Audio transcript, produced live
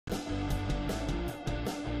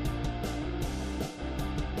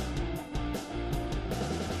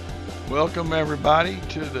Welcome everybody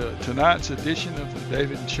to tonight's edition of the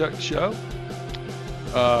David and Chuck Show.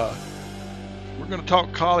 We're going to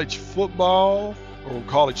talk college football or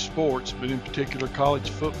college sports, but in particular college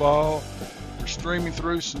football. We're streaming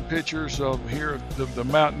through some pictures of the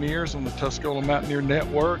Mountaineers on the Tuscola Mountaineer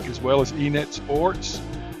Network, as well as eNet Sports.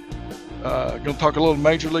 Going to talk a little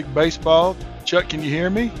Major League Baseball. Chuck, can you hear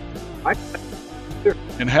me? Sure.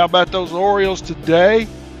 And how about those Orioles today?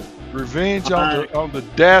 Revenge on the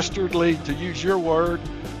dastardly, to use your word,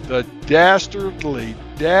 the dastardly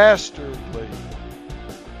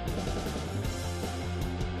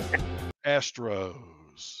Astros.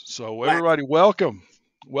 So everybody, welcome.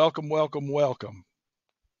 What's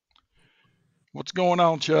going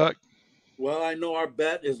on, Chuck? Well, I know our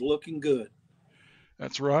bet is looking good.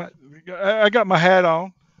 That's right. I got my hat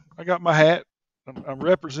on. I'm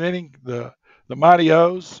representing the Mighty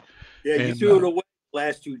O's. Yeah, you threw it away the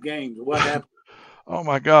last two games. What happened? Oh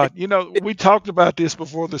my God. We talked about this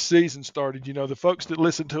before the season started. The folks that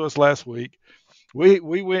listened to us last week, we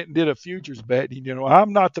went and did a futures bet.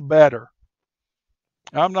 I'm not the better.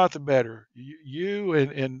 You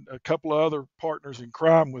and a couple of other partners in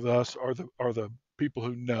crime with us are the people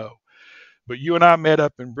who know. But you and I met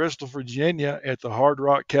up in Bristol, Virginia at the Hard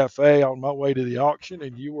Rock Cafe on my way to the auction,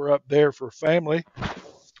 and you were up there for family.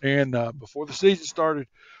 And before the season started,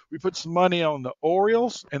 we put some money on the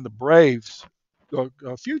Orioles and the Braves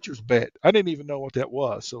futures bet. I didn't even know what that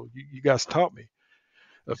was, so you guys taught me.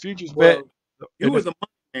 A futures bet. You were the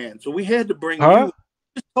money man, so we had to bring you. I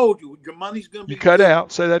just told you your money's going to be. You cut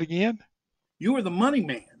out. Say that again. You were the money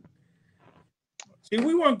man. See,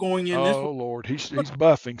 we weren't going in this. Oh Lord, he's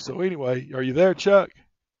buffing. So anyway, are you there, Chuck?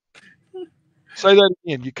 Say that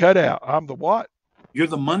again. You cut out. I'm the what? You're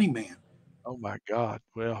the money man. Oh my God.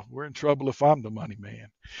 Well, we're in trouble if I'm the money man.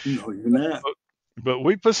 No, you're not. But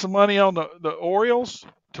we put some money on the Orioles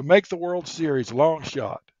to make the World Series, long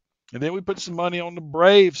shot. And then we put some money on the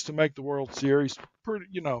Braves to make the World Series.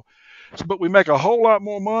 But we make a whole lot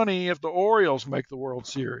more money if the Orioles make the World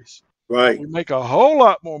Series. Right. We make a whole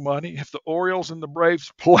lot more money if the Orioles and the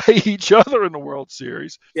Braves play each other in the World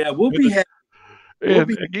Series. Yeah, we'll be happy.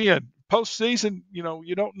 Again, postseason,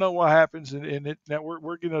 you don't know what happens, now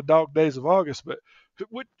we're getting the dog days of August. But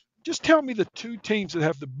just tell me the two teams that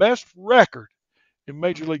have the best record in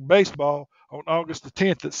Major League Baseball on August the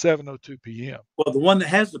 10th at 7:02 p.m. Well, the one that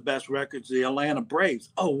has the best record is the Atlanta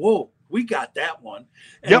Braves. Oh, whoa, we got that one.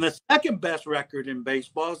 And The second best record in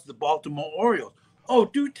baseball is the Baltimore Orioles. Oh,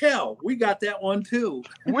 do tell, we got that one too.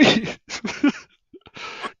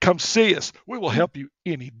 Come see us. We will help you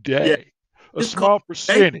any day. Yeah. A small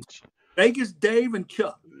percentage. Vegas, Dave, and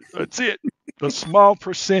Chuck. That's it. A small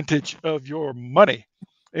percentage of your money.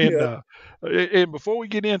 And and before we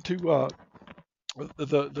get into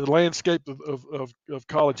the landscape of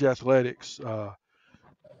college athletics,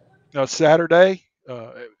 Saturday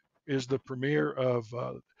is the premiere of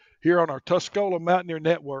here on our Tuscola Mountaineer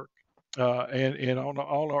Network and on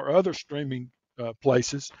all our other streaming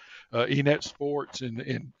places, eNet Sports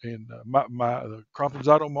and my Crompton's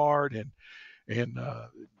Auto Mart and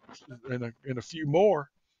a few more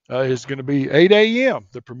is going to be 8 a.m.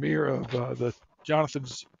 the premiere of the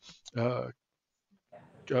Jonathan's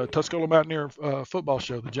Tuscola Mountaineer Football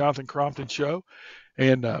Show, the Jonathan Crompton Show,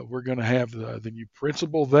 and we're going to have the new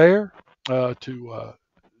principal there to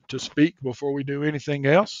speak before we do anything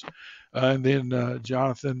else, and then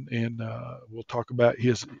Jonathan and we'll talk about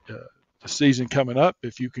his the season coming up.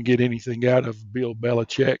 If you can get anything out of Bill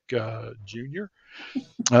Belichick Jr.,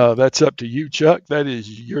 that's up to you, Chuck. That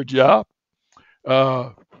is your job.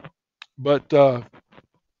 But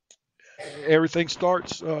everything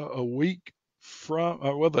starts a week from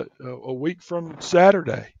a week from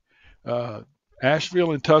Saturday.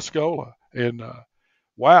 Asheville and Tuscola, and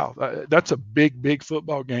wow, that's a big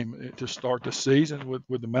football game to start the season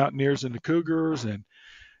with the Mountaineers and the Cougars, and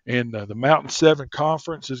the Mountain 7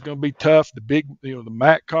 Conference is going to be tough. The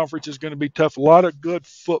MAC Conference is going to be tough. A lot of good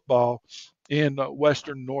football in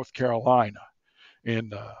Western North Carolina,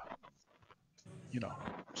 and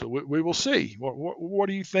so we will see. What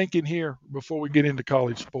are you thinking here before we get into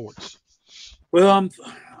college sports? Well,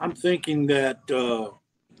 I'm thinking that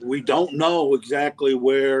we don't know exactly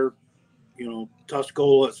where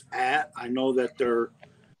Tuscola's at. I know that they're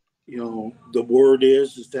the word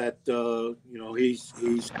is that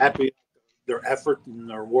he's happy with their effort and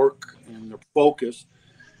their work and their focus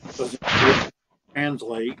doesn't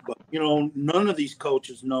translate. But none of these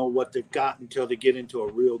coaches know what they've got until they get into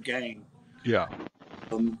a real game. Yeah.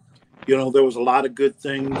 There was a lot of good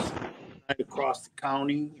things across the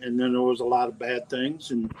county, and then there was a lot of bad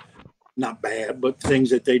things, and not bad, but things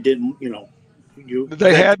that they didn't,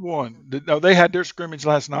 They had one. No, they had their scrimmage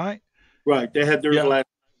last night. Right. They had theirs Yeah. last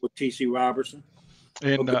night with T.C. Robertson.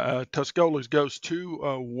 And Okay. Tuscola goes to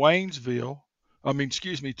Waynesville. I mean,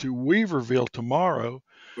 excuse me, to Weaverville tomorrow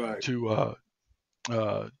Right. to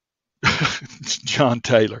uh, John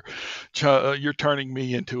Taylor. You're turning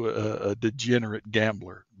me into a degenerate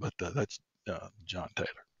gambler, but that's John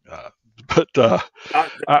Taylor. But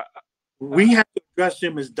I, We have to address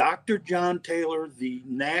him as Dr. John Taylor, the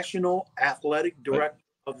National Athletic Director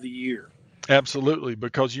of the Year. Absolutely,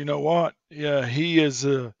 because you know what? Yeah, he is.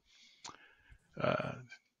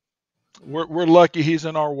 We're lucky he's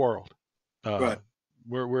in our world. Uh, Right.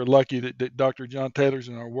 we're lucky that Dr. John Taylor's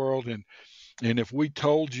in our world, and if we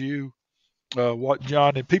told you what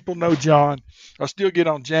John, and people know John, I still get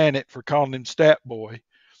on Janet for calling him Stat Boy.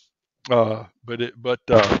 But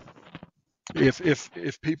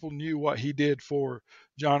if people knew what he did for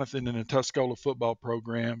Jonathan and the Tuscola football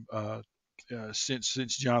program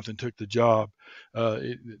since Jonathan took the job,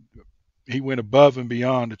 he went above and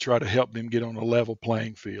beyond to try to help them get on a level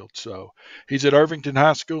playing field. So he's at Irvington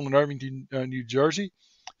High School in Irvington, New Jersey.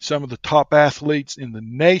 Some of the top athletes in the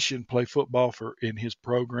nation play football in his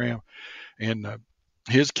program, and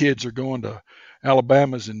his kids are going to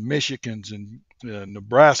Alabamas and Michigans and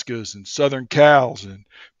Nebraskas and Southern Cals and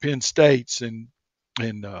Penn States and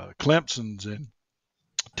Clemson's and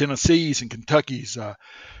Tennessee's and Kentucky's.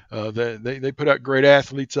 They put out great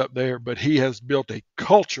athletes up there, but he has built a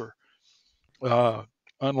culture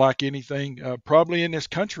unlike anything probably in this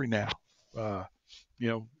country now. Uh,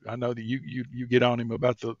 I know that you get on him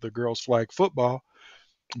about the girls' flag football,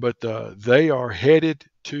 but they are headed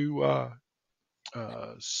to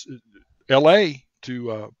L.A.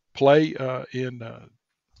 to play in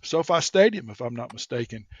SoFi Stadium, if I'm not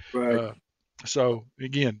mistaken. Right. So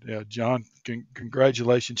again, John,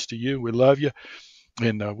 congratulations to you. We love you,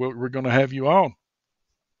 and we're going to have you on.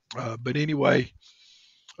 But anyway,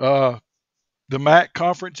 the MAC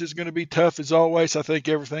conference is going to be tough as always. I think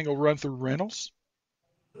everything will run through Reynolds.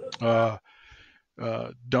 Don't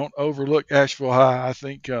overlook Asheville High. I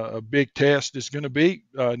think a big test is going to be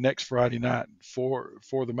next Friday night for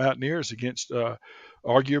the Mountaineers against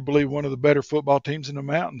arguably one of the better football teams in the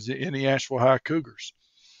mountains, in the Asheville High Cougars.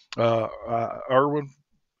 Irwin,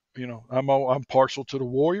 I'm partial to the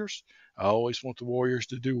Warriors. I always want the Warriors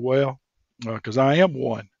to do well because I am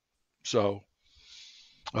one. So,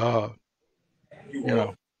 you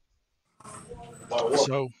know,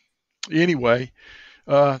 so anyway,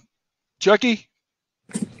 Chucky,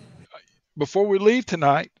 before we leave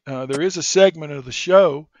tonight, there is a segment of the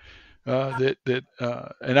show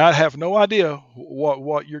and I have no idea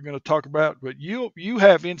what you're going to talk about, but you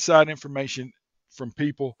have inside information from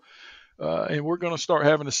people, and we're going to start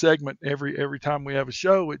having a segment every time we have a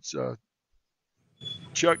show. It's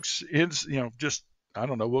Chuck's just I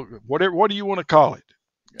don't know whatever. What do you want to call it?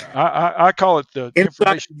 I call it the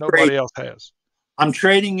information nobody else has. I'm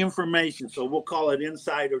trading information, so we'll call it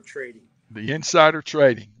insider trading. The insider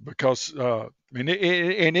trading, because and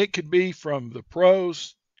it could be from the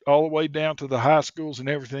pros all the way down to the high schools and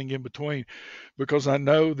everything in between, because I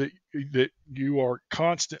know that you are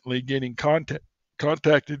constantly getting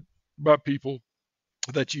contacted by people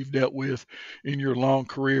that you've dealt with in your long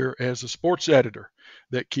career as a sports editor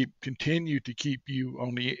that continue to keep you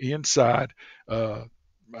on the inside.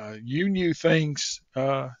 You knew things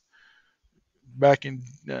back in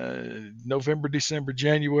November, December,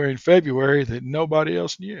 January, and February that nobody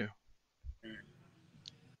else knew.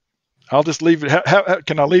 I'll just leave it. How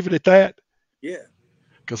can I leave it at that? Yeah.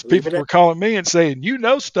 Because people were calling me and saying, you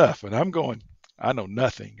know stuff. And I'm going, I know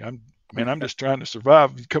nothing. I'm just trying to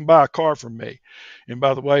survive. Come buy a car from me. And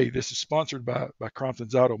by the way, this is sponsored by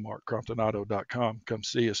Crompton's Auto Mart, CromptonAuto.com. Come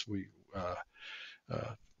see us. We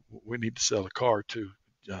need to sell a car too.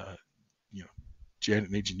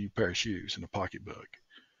 Janet needs a new pair of shoes and a pocketbook.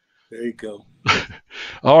 There you go.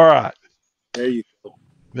 All right. There you go.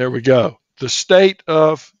 There we go. The state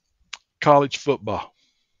of college football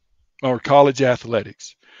or college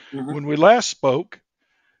athletics. Mm-hmm. When we last spoke,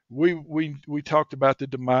 we talked about the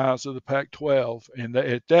demise of the Pac-12, and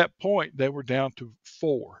at that point they were down to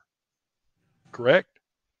 4. Correct?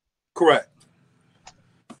 Correct.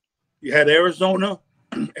 You had Arizona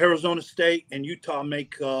State, and Utah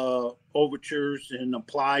make overtures and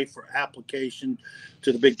apply for application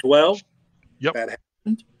to the Big 12. Yep. That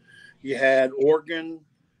happened. You had Oregon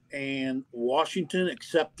and Washington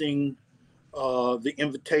accepting the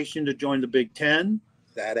invitation to join the Big 10.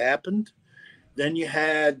 That happened. Then you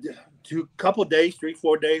had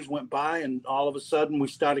 3-4 days went by, and all of a sudden we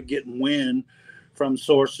started getting wind from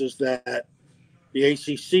sources that the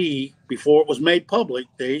ACC, before it was made public,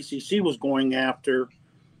 the ACC was going after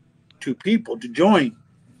two people to join.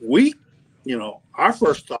 We, our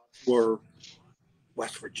first thoughts were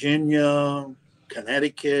West Virginia,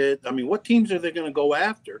 Connecticut. I mean, what teams are they going to go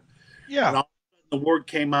after? And Yeah. all of a sudden the word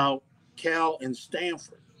came out, Cal and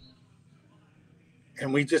Stanford.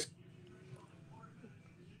 And we just,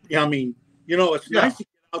 it's Yeah. nice to get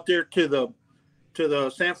out there to the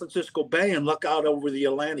San Francisco Bay and look out over the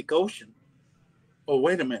Atlantic Ocean. Oh,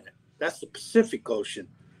 wait a minute. That's the Pacific Ocean.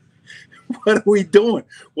 What are we doing?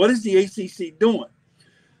 What is the ACC doing?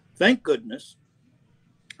 Thank goodness,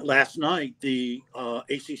 last night the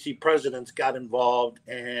ACC presidents got involved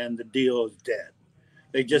and the deal is dead.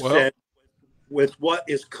 They just Well, said, with what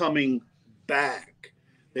is coming back,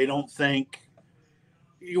 they don't think,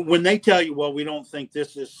 when they tell you, well, we don't think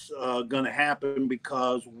this is going to happen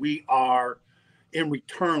because we are, in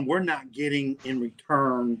return, we're not getting in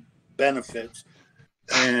return benefits,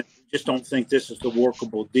 and just don't think this is the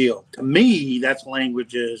workable deal. To me, that's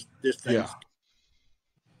language is this yeah. thing's,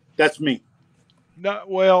 that's me. No,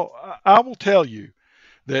 well, I will tell you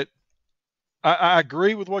that I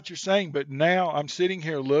agree with what you're saying, but now I'm sitting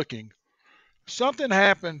here looking. Something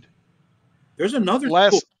happened There's another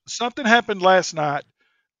school. something happened last night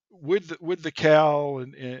with the Cal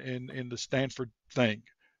and the Stanford thing.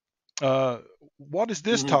 What is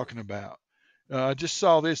this Mhm. talking about? I just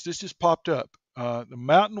saw this. This just popped up. The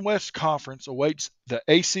Mountain West Conference awaits the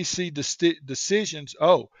ACC decisions.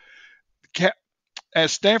 Oh,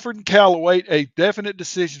 as Stanford and Cal await a definite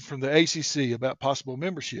decision from the ACC about possible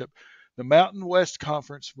membership, the Mountain West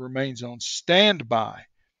Conference remains on standby.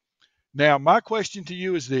 Now, my question to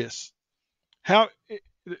you is this: How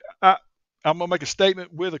I, I'm going to make a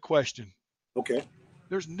statement with a question. Okay.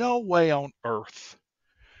 There's no way on earth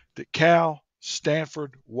that Cal,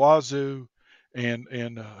 Stanford, Wazoo,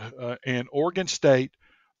 and Oregon State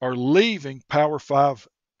are leaving Power Five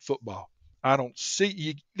football. I don't see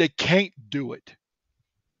you. They can't do it.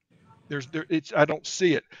 I don't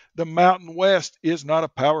see it. The Mountain West is not a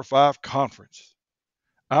Power Five conference.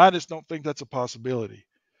 I just don't think that's a possibility.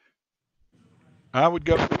 I would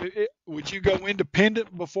go. Would you go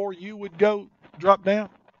independent before you would go drop down?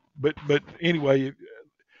 But anyway,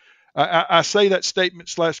 I say that statement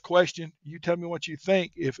slash question. You tell me what you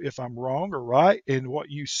think, if I'm wrong or right, and what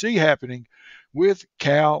you see happening with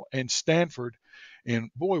Cal and Stanford.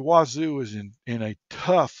 And boy, Wazoo is in a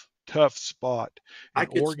tough spot, I and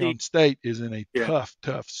could see, Oregon State is in a yeah,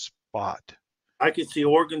 tough spot. I could see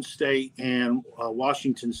Oregon State and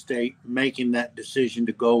Washington State making that decision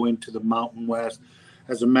to go into the Mountain West.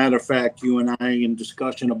 As a matter of fact, you and I, in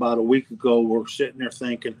discussion about a week ago, were sitting there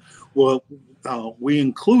thinking, well, we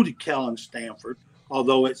included Cal and Stanford,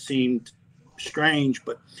 although it seemed strange.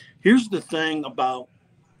 But here's the thing about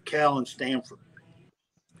Cal and Stanford.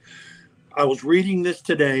 I was reading this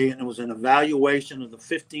today, and it was an evaluation of the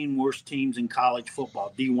 15 worst teams in college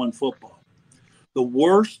football, D1 football. The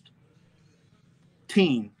worst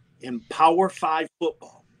team in Power Five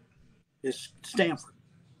football is Stanford.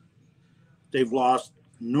 They've lost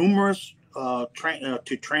numerous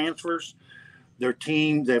to transfers. Their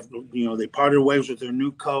team, they parted ways with their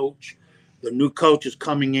new coach. The new coach is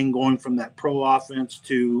coming in, going from that pro offense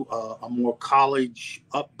to a more college,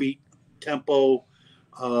 upbeat tempo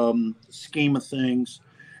scheme of things.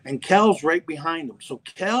 And Cal's right behind them. So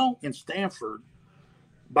Cal and Stanford,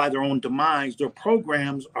 by their own demise, their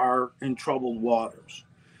programs are in troubled waters.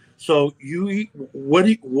 So what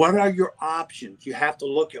are your options? You have to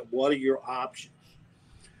look at what are your options.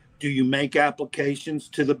 Do you make applications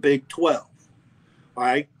to the Big 12? All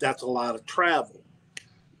right, that's a lot of travel,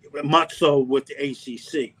 much so with the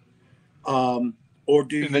ACC. Or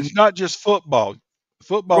do And you it's not just football.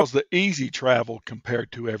 Football's the easy travel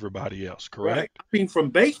compared to everybody else, right? correct? I mean, from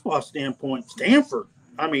baseball standpoint, Stanford.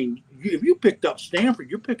 I mean, if you picked up Stanford,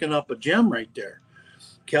 you're picking up a gem right there.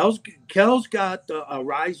 Kel's Kel's got a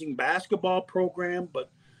rising basketball program, but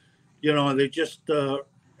they just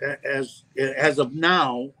as of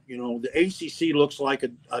now, the ACC looks like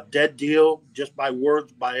a dead deal just by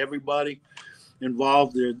words by everybody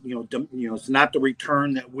involved. It's not the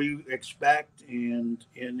return that we expect, and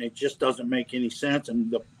it just doesn't make any sense.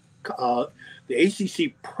 And the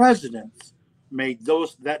ACC presidents made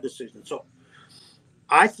that decision. So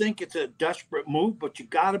I think it's a desperate move, but you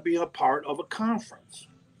got to be a part of a conference.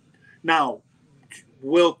 Now,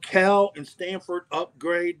 will Cal and Stanford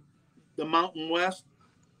upgrade the Mountain West?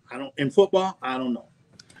 I don't in football. I don't know.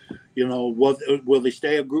 Will they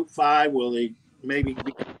stay a Group 5? Will they maybe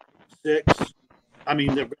be 6? I mean,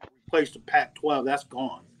 they're going to replace the Pac-12. That's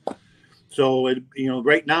gone. So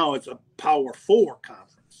right now it's a Power 4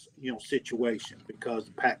 conference. situation because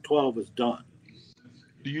the Pac-12 is done.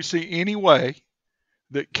 Do you see any way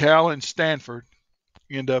that Cal and Stanford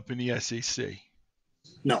end up in the SEC?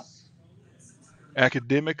 No,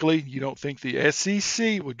 Academically, you don't think the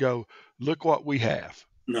SEC would go, look what we have?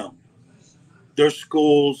 no. There's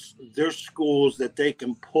schools that they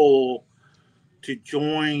can pull to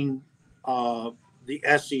join the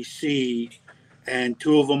SEC, and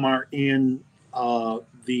two of them are in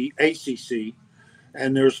the ACC,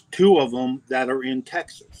 and there's two of them that are in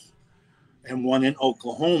Texas, and one in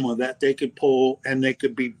Oklahoma that they could pull, and they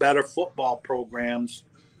could be better football programs.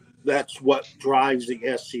 That's what drives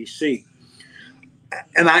the SEC.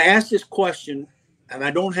 And I asked this question, and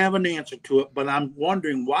I don't have an answer to it, but I'm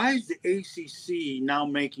wondering, why is the ACC now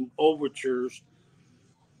making overtures,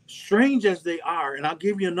 strange as they are? And I'll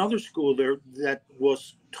give you another school there that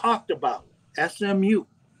was talked about, SMU,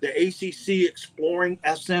 the ACC exploring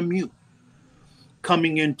SMU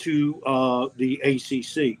coming into the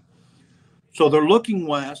ACC. So they're looking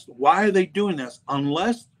west. Why are they doing this?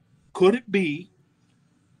 Unless, could it be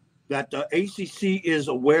that the ACC is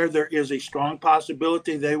aware there is a strong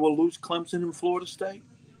possibility they will lose Clemson and Florida State,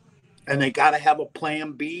 and they got to have a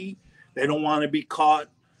plan B? They don't want to be caught,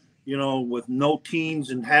 with no teams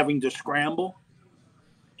and having to scramble.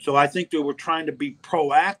 So I think they were trying to be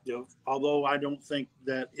proactive, although I don't think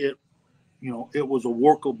that it was a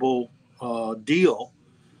workable deal,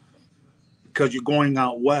 because you're going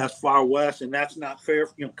out west, far west, and that's not fair,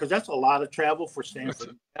 because that's a lot of travel for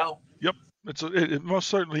Stanford. Yep. It most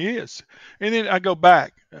certainly is. And then I go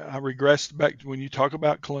back, I regress back to when you talk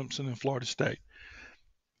about Clemson and Florida State.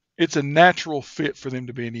 It's a natural fit for them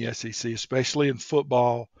to be in the SEC, especially in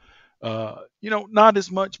football. Not as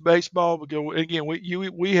much baseball. Because again,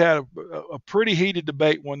 we had a pretty heated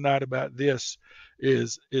debate one night about this. And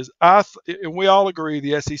we all agree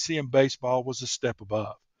the SEC in baseball was a step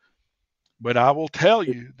above. But I will tell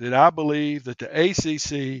you that I believe that the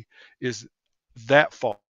ACC is that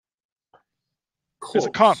far as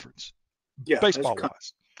a conference, baseball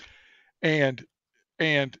wise,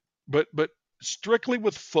 but strictly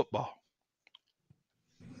with football,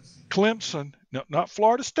 Clemson, no, not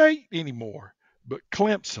Florida State anymore, but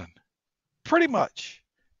Clemson, pretty much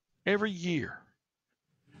every year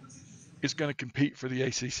is going to compete for the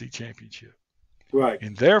ACC championship, right?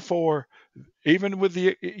 And therefore, even with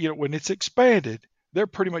the when it's expanded, they're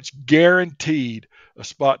pretty much guaranteed a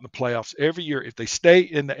spot in the playoffs every year if they stay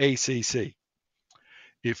in the ACC.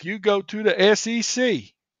 If you go to the SEC,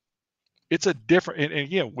 it's a different. And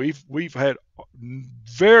again, we've had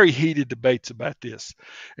very heated debates about this,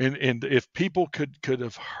 and if people could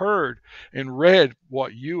have heard and read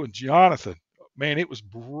what you and Jonathan, man, it was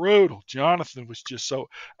brutal. Jonathan was just so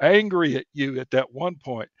angry at you at that one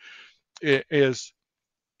point. I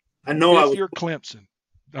know if you're Clemson,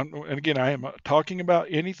 and again, I am talking about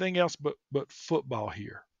anything else but football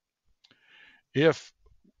here.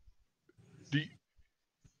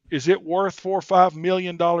 Is it worth $4 or $5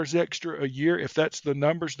 million extra a year, if that's the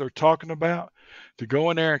numbers they're talking about, to go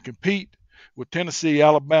in there and compete with Tennessee,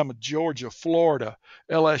 Alabama, Georgia, Florida,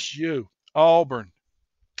 LSU, Auburn?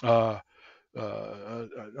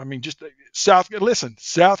 Just South. Listen,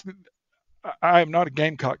 South. I am not a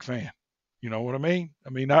Gamecock fan. You know what I mean?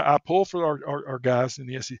 I pull for our guys in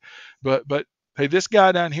the SEC, but hey, this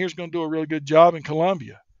guy down here is going to do a really good job in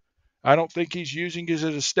Columbia. I don't think he's using it as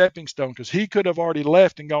a stepping stone, because he could have already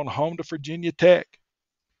left and gone home to Virginia Tech,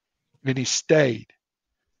 and he stayed.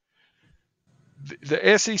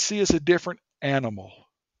 The SEC is a different animal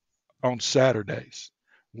on Saturdays.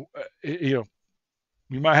 You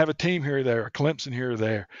might have a team here or there, a Clemson here or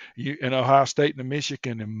there, and Ohio State and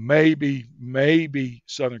Michigan, and maybe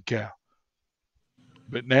Southern Cal.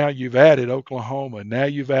 But now you've added Oklahoma, now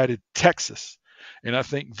you've added Texas. And I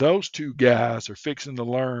think those two guys are fixing to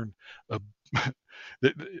learn.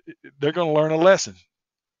 They're going to learn a lesson.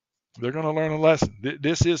 They're going to learn a lesson.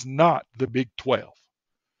 This is not the Big 12.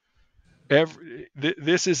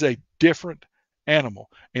 This is a different animal.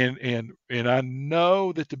 And I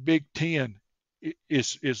know that the Big 10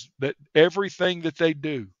 is that everything that they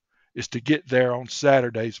do is to get there on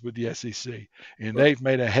Saturdays with the SEC. And they've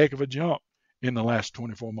made a heck of a jump in the last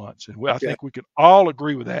 24 months. And I think we can all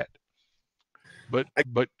agree with that. But I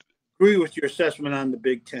agree with your assessment on the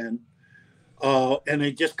Big Ten. And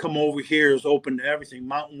they just come over here is open to everything.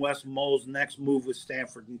 Mountain West Mo's next move with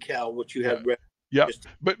Stanford and Cal, which you have read. Yeah,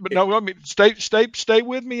 but no, stay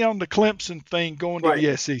with me on the Clemson thing going to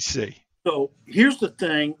the SEC. So here's the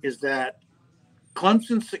thing: is that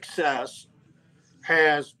Clemson's success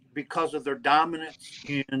has because of their dominance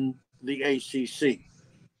in the ACC.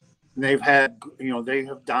 And they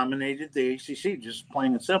have dominated the ACC, just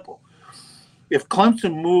plain and simple. If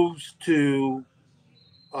Clemson moves to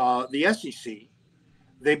the SEC,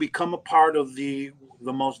 they become a part of the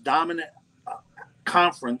most dominant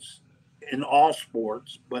conference in all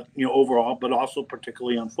sports, but overall, but also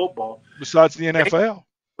particularly on football. Besides the NFL,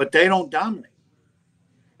 but they don't dominate.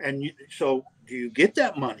 And so, do you get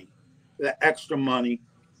that money, that extra money,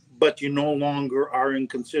 but you no longer are in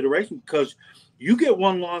consideration because you get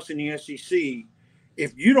one loss in the SEC.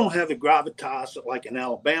 If you don't have the gravitas like in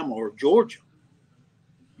Alabama or Georgia,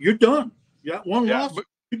 you're done. You got one loss,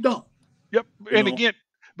 you're done. Yep. And again,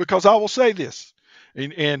 because I will say this,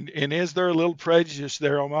 and is there a little prejudice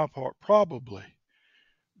there on my part? Probably.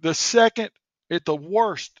 The second, at the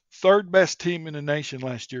worst, third best team in the nation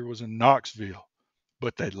last year was in Knoxville,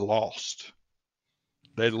 but they lost.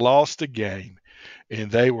 They lost a game, and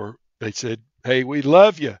they said, "Hey, we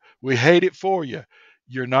love you. We hate it for you.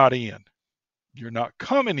 You're not in. You're not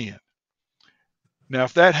coming in." Now,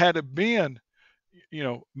 if that had been,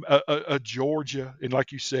 a Georgia, and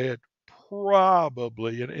like you said,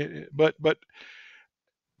 probably, but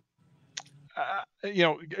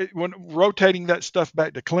when rotating that stuff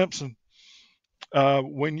back to Clemson,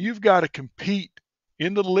 when you've got to compete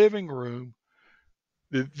in the living room,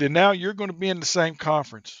 then now you're going to be in the same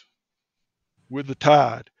conference with the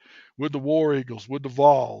Tide, with the War Eagles, with the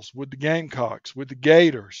Vols, with the Gamecocks, with the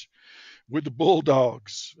Gators, with the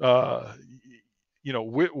Bulldogs, with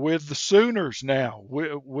the Sooners now,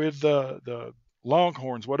 with the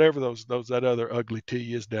Longhorns, whatever that other ugly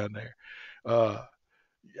T is down there.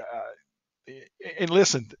 And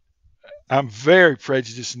listen, I'm very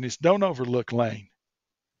prejudiced in this. Don't overlook Lane.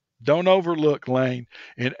 Don't overlook Lane,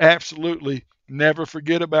 and absolutely never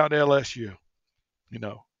forget about LSU.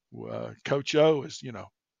 Coach O is,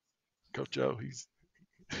 Coach O.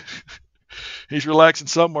 He's relaxing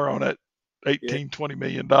somewhere on that $20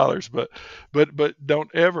 million, but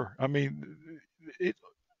don't ever. I mean,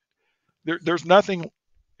 there's nothing.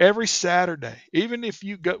 Every Saturday, even if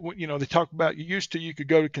you go, they talk about you could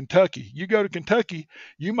go to Kentucky. You go to Kentucky,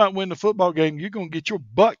 you might win the football game. You're going to get your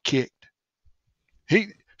butt kicked.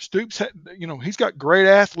 Stoops, he's got great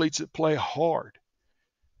athletes that play hard.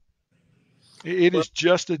 It is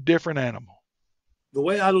just a different animal. The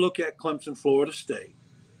way I look at Clemson, Florida State,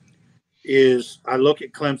 is I look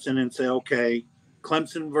at Clemson and say, okay,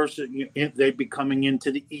 Clemson versus they'd be coming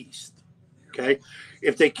into the East. Okay,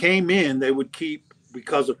 if they came in, they would keep.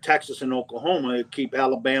 Because of Texas and Oklahoma, it keep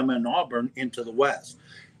Alabama and Auburn into the West,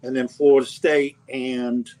 and then Florida State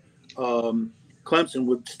and Clemson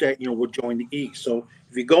would join the East. So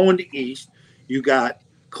if you go in the East, you got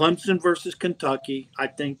Clemson versus Kentucky. I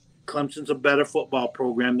think Clemson's a better football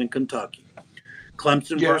program than Kentucky.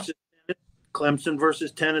 Clemson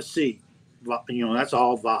versus Tennessee. That's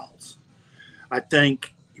all Vols. I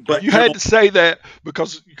think. But you had to say that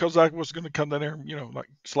because I was going to come down there and, like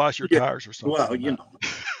slice your tires or something. Well,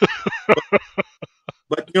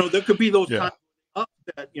 but there could be those times up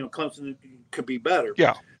that, Clemson could be better.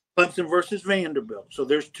 Yeah. Clemson versus Vanderbilt. So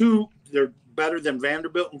there's two, they're better than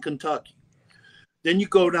Vanderbilt and Kentucky. Then you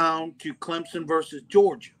go down to Clemson versus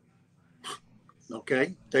Georgia.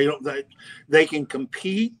 Okay. They can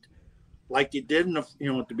compete like they did at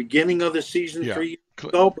the beginning of the season 3 years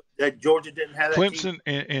ago, but that Georgia didn't have that Clemson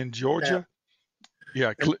and Georgia.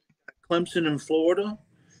 Yeah. Clemson and Florida.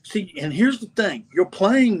 See, and here's the thing. You're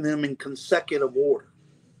playing them in consecutive order.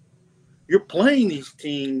 You're playing these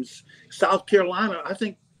teams. South Carolina, I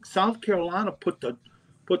think South Carolina put the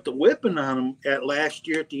whipping on them at last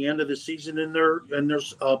year at the end of the season in their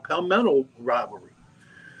Palmetto rivalry.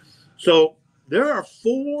 So there are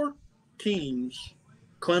 4 teams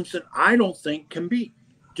Clemson, I don't think, can beat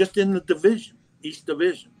just in the division, East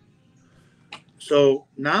Division. So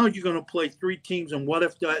now you're going to play 3 teams, and what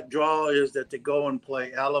if that draw is that they go and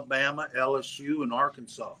play Alabama, LSU, and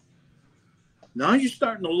Arkansas? Now you're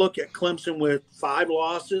starting to look at Clemson with 5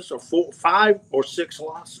 losses or 5 or 6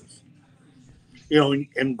 losses,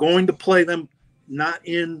 and going to play them not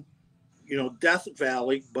in, Death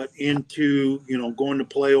Valley, but into, going to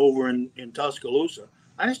play over in Tuscaloosa.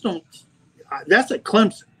 I just don't. That's at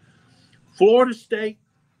Clemson. Florida State,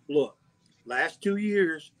 look, last 2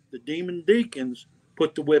 years, the Demon Deacons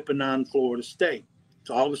put the whipping on Florida State.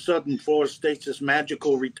 So all of a sudden, Florida State's this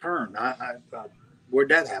magical return. Where'd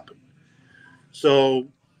that happen? So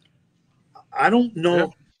I don't know. Yep.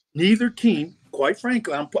 Neither team, quite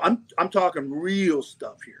frankly, I'm talking real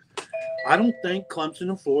stuff here. I don't think Clemson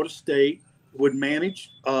and Florida State would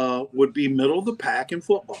manage, would be middle of the pack in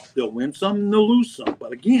football. They'll win some and they'll lose some.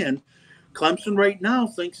 But again, Clemson right now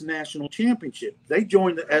thinks national championship. They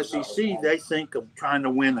join the SEC. They think of trying to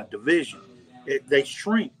win a division. They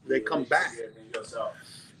shrink. They come back.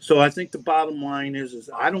 So I think the bottom line is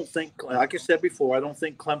I don't think, like I said before, I don't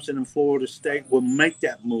think Clemson and Florida State will make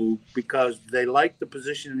that move because they like the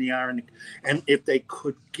position in the iron. And if they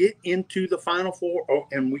could get into the Final Four,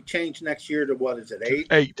 and we change next year to what is it, 8?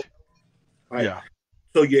 8. Right. Yeah.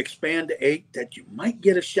 So you expand to 8, that you might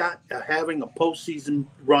get a shot at having a postseason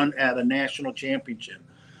run at a national championship.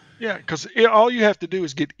 Yeah, because all you have to do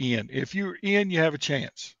is get in. If you're in, you have a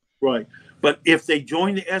chance. Right. But if they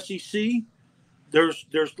join the SEC,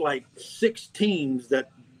 there's like 6 teams that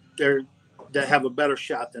have a better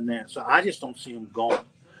shot than that. So I just don't see them going.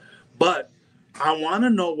 But I want to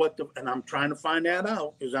know and I'm trying to find that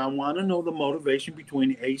out, is I want to know the motivation between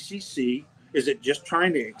the ACC. Is it just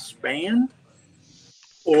trying to expand?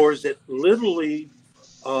 Or is it literally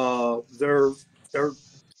they're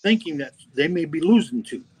thinking that they may be losing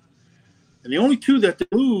 2? And the only 2 that they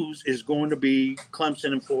lose is going to be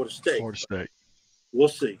Clemson and Florida State. Florida State. We'll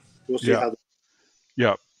see. We'll see how.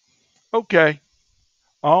 Yep. Okay.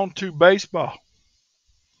 On to baseball.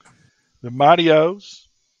 The Mighty O's.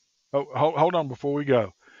 Oh, hold on before we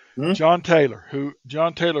go. John Taylor, who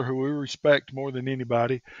we respect more than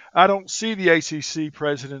anybody. I don't see the ACC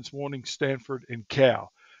presidents wanting Stanford and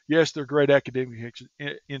Cal. Yes, they're great academic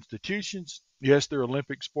institutions. Yes, their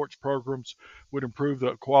Olympic sports programs would improve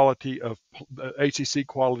the quality of ACC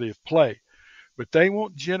quality of play. But they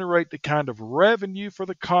won't generate the kind of revenue for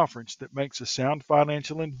the conference that makes a sound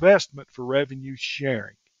financial investment for revenue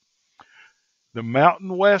sharing. The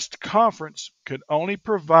Mountain West Conference could only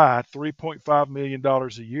provide $3.5 million a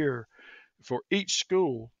year for each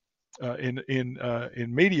school in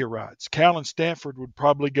media rights. Cal and Stanford would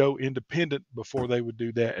probably go independent before they would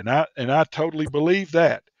do that, and I totally believe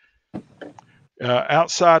that.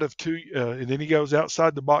 Outside of and then he goes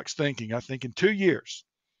outside the box thinking. I think in 2 years,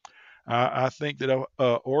 I think that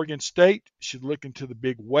Oregon State should look into the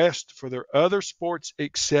Big West for their other sports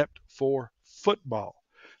except for football.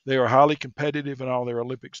 They are highly competitive in all their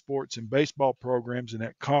Olympic sports and baseball programs in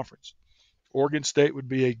that conference. Oregon State would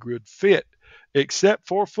be a good fit, except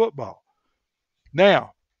for football.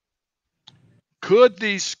 Now, could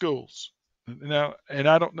these schools, now, and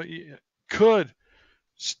I don't know, could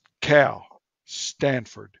Cal,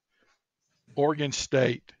 Stanford, Oregon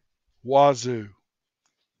State, Wazoo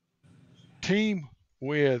team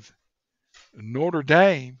with Notre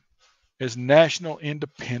Dame as national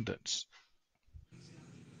independents?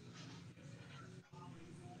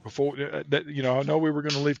 Before that, I know we were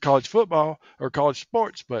going to leave college football or college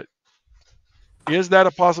sports, but is that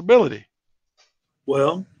a possibility?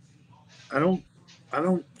 Well, I don't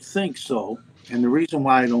think so. And the reason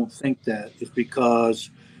why I don't think that is because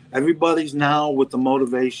everybody's now with the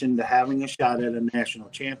motivation to having a shot at a national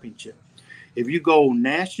championship. If you go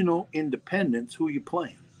national independence, who are you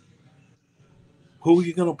playing? Who are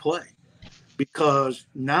you going to play? Because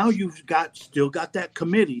now you've still got that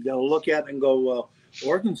committee that'll look at it and go, well,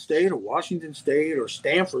 Oregon State or Washington State or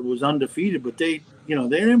Stanford was undefeated, but they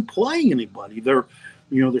didn't play anybody. Their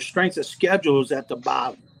strength of schedule is at the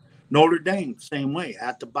bottom. Notre Dame, same way,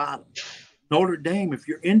 at the bottom. Notre Dame, if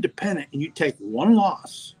you're independent and you take one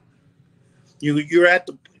loss, you're at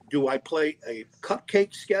the. Do I play a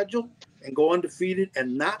cupcake schedule and go undefeated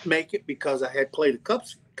and not make it because I had played a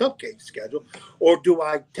cupcake schedule, or do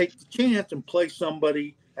I take the chance and play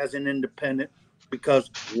somebody as an independent because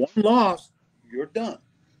one loss, you're done.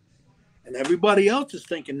 And everybody else is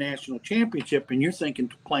thinking national championship, and you're thinking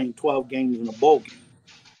playing 12 games in a bowl game.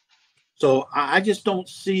 So I just don't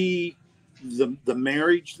see the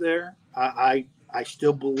marriage there. I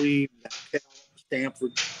still believe that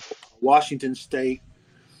Stanford, Washington State,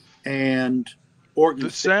 and Oregon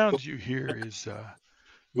The State. sound you hear is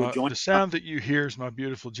the sound that you hear is my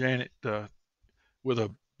beautiful Janet with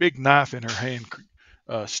a big knife in her hand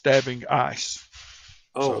stabbing ice.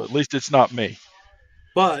 So at least it's not me.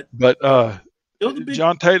 But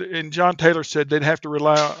John Taylor said they'd have to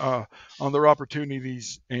rely on their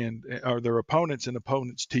opportunities or their opponents and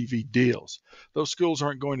opponents' TV deals. Those schools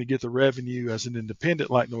aren't going to get the revenue as an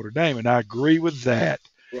independent like Notre Dame, and I agree with that.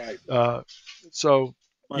 Right. So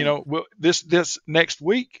this next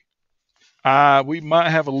week, we might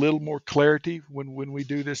have a little more clarity when we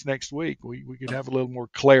do this next week. We could have a little more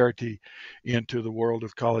clarity into the world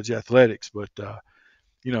of college athletics, but.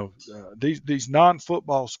 These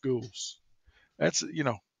non-football schools. That's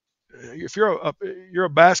if you're a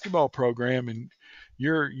basketball program and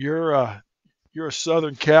you're a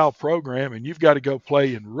Southern Cal program and you've got to go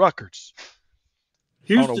play in Rutgers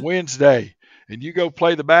on a Wednesday and you go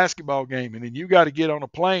play the basketball game, and then you got to get on a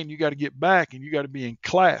plane, you got to get back, and you got to be in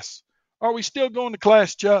class. Are we still going to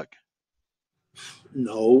class, Chuck?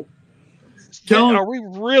 No. Are we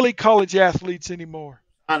really college athletes anymore?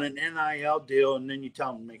 On an NIL deal, and then you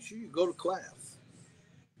tell them, make sure you go to class.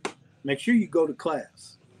 Make sure you go to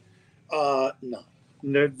class. No.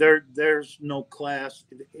 There's no class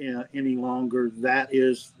any longer. That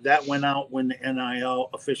went out when the NIL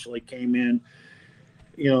officially came in.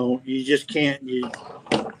 You just can't.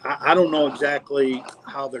 I don't know exactly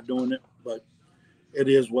how they're doing it, but it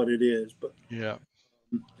is what it is. But yeah.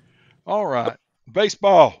 All right,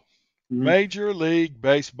 baseball, mm-hmm. Major League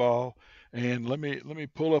Baseball, and let me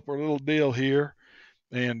pull up our little deal here,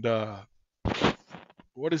 and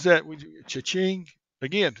what is that? Cha-ching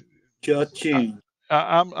again. Cha-ching.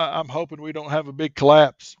 I'm hoping we don't have a big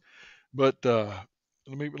collapse, but let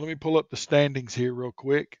me pull up the standings here real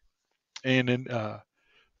quick, and then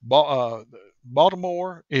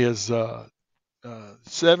Baltimore is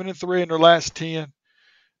 7-3 in their last 10.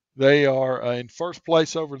 They are in first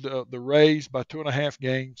place over the Rays by 2.5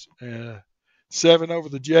 games, 7 over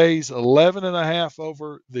the Jays, 11.5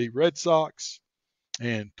 over the Red Sox,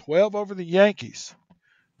 and 12 over the Yankees.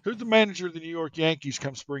 Who's the manager of the New York Yankees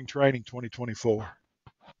come spring training 2024?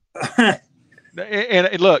 And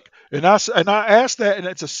look, and I asked that, and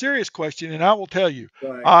it's a serious question, and I will tell you,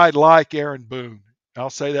 right. I like Aaron Boone. I'll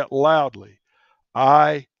say that loudly.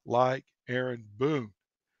 I like Aaron Boone.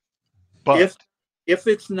 But if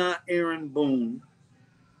it's not Aaron Boone,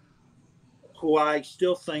 who I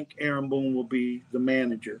still think Aaron Boone will be the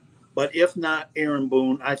manager, but if not Aaron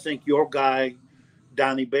Boone, I think your guy,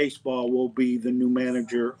 Donnie Baseball, will be the new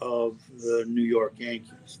manager of the New York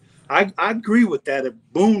Yankees. I agree with that. If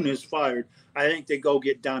Boone is fired, I think they go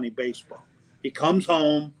get Donnie Baseball. He comes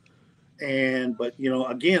home, but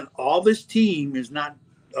again, all this team is not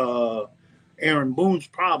Aaron Boone's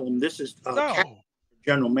problem. This is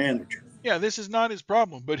general manager. Yeah, this is not his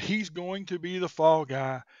problem, but he's going to be the fall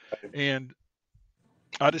guy, and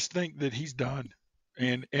I just think that he's done,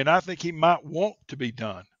 and I think he might want to be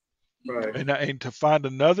done, right? And to find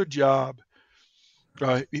another job,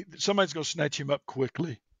 somebody's going to snatch him up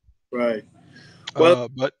quickly, right? Well,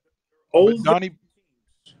 but Donnie,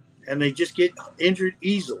 and they just get injured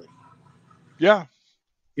easily. Yeah,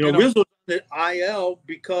 Rizzo's on the IL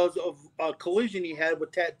because of a collision he had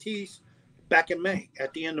with Tatis back in May.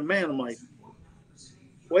 At the end of May, I'm like,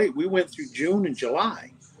 wait, we went through June and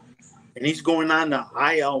July, and he's going on the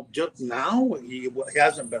IL just now. He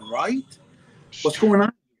hasn't been right. What's going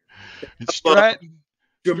on? It's Stratton.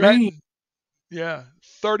 Yeah,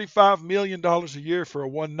 $35 million a year for a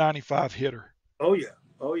 195 hitter. Oh yeah.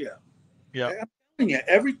 Yeah. I'm telling you,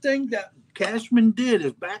 everything that Cashman did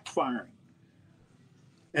is backfiring.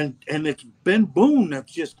 And it's Ben Boone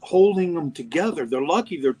that's just holding them together. They're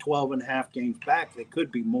lucky they're 12.5 games back. They could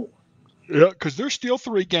be more. Yeah, because they're still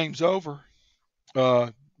 3 games over.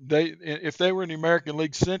 If they were in the American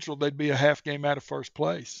League Central, they'd be a half game out of first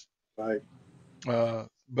place. Right.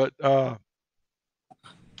 But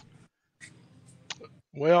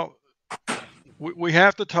we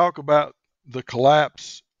have to talk about the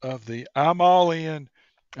collapse of the I'm all in.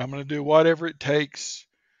 I'm going to do whatever it takes.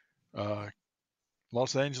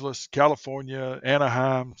 Los Angeles, California,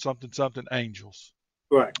 Anaheim, something Angels.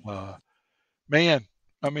 Right. Man,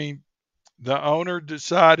 I mean, the owner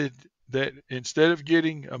decided that instead of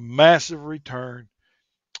getting a massive return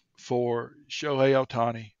for Shohei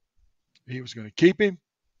Ohtani, he was going to keep him,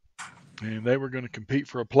 and they were going to compete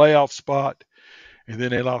for a playoff spot. And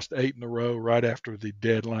then they lost 8 in a row right after the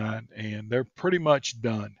deadline, and they're pretty much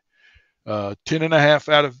done. 10.5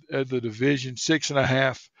 out of the division,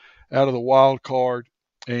 6.5 out of the wild card,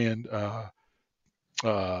 and the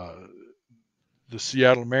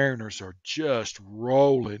Seattle Mariners are just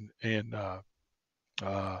rolling. And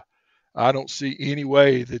I don't see any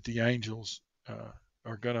way that the Angels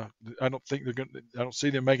are gonna. I don't see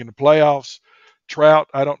them making the playoffs. Trout,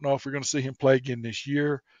 I don't know if we're going to see him play again this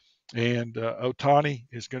year. And Ohtani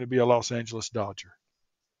is going to be a Los Angeles Dodger.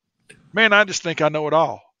 Man, I just think I know it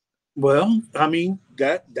all. Well, I mean,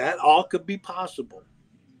 that all could be possible.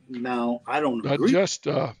 Now, I don't agree.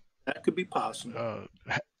 That could be possible.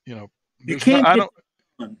 You can't.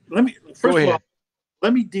 Let me first of all,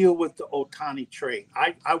 let me deal with the Ohtani trade.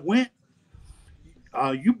 I went.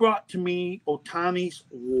 You brought to me Ohtani's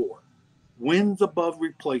WAR, wins above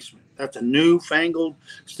replacement. That's a newfangled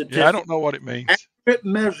statistic. Yeah, I don't know what it means. Accurate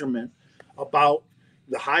measurement about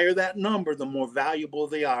the higher that number, the more valuable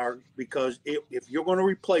they are. Because if you're going to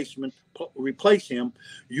replace him,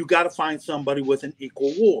 you got to find somebody with an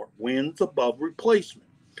equal WAR, wins above replacement.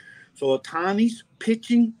 So Ohtani's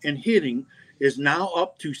pitching and hitting is now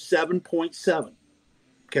up to 7.7.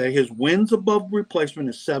 Okay, his wins above replacement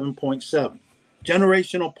is 7.7.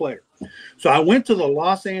 Generational player. So I went to the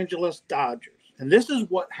Los Angeles Dodgers, and this is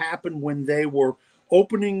what happened when they were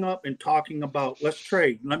opening up and talking about, let's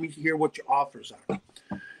trade. Let me hear what your offers are.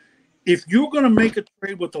 If you're going to make a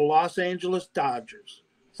trade with the Los Angeles Dodgers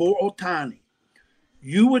for Ohtani,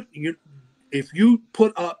 if you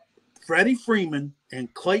put up Freddie Freeman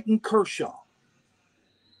and Clayton Kershaw,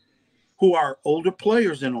 who are older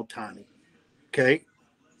players than Ohtani, okay,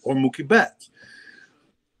 or Mookie Betts,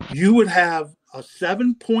 you would have a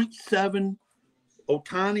 7.7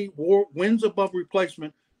 Ohtani wins above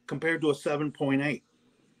replacement compared to a 7.8.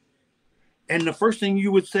 And the first thing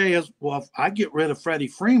you would say is, well, if I get rid of Freddie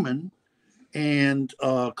Freeman and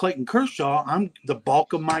Clayton Kershaw, I'm the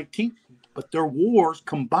bulk of my team. But their WARs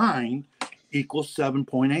combined equals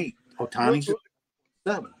 7.8. Ohtani's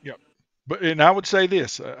 7. Yeah. And I would say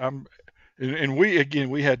this, and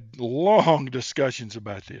we had long discussions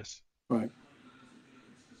about this. Right.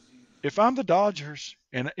 If I'm the Dodgers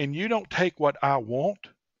and you don't take what I want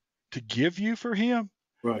to give you for him,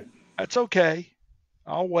 right, that's okay.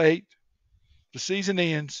 I'll wait. The season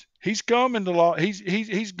ends. He's coming to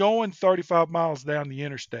he's going 35 miles down the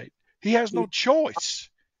interstate. He has no choice.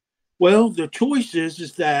 Well, the choice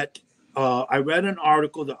is that I read an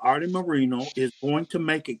article that Artie Moreno is going to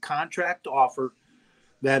make a contract offer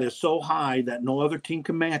that is so high that no other team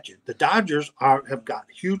can match it. The Dodgers have got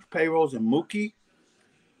huge payrolls in Mookie,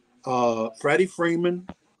 Freddie Freeman,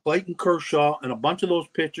 Clayton Kershaw, and a bunch of those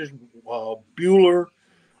pitchers, Bueller.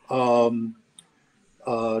 I'm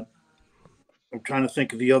trying to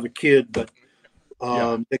think of the other kid, but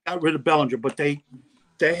they got rid of Bellinger. But they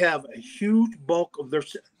have a huge bulk of their.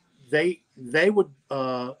 They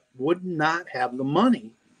would not have the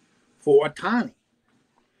money for Ohtani.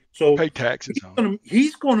 So pay taxes.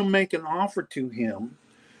 He's going to make an offer to him,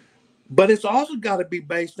 but it's also got to be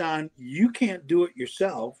based on you can't do it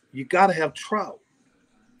yourself. You got to have Trout.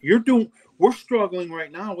 We're struggling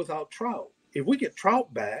right now without Trout. If we get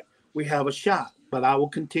Trout back, we have a shot. But I will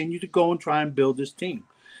continue to go and try and build this team.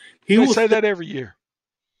 They will say that every year.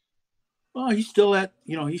 Well, he's still at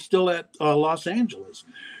Los Angeles.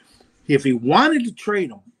 If he wanted to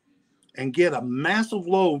trade him and get a massive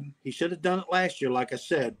load, he should have done it last year. Like I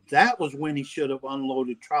said, that was when he should have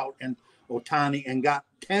unloaded Trout and Ohtani and got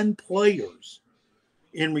 10 players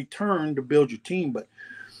in return to build your team. But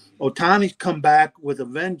Ohtani's come back with a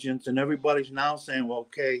vengeance, and everybody's now saying, well,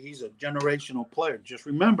 okay, he's a generational player. Just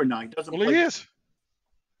remember now, he doesn't play. He is.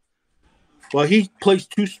 Well, he plays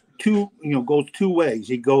goes two ways.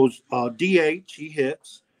 He goes DH, he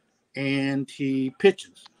hits, and he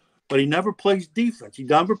pitches. But he never plays defense. He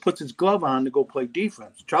never puts his glove on to go play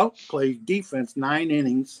defense. Trout plays defense 9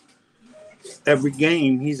 innings every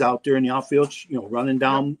game. He's out there in the outfield, running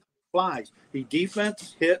down flies. He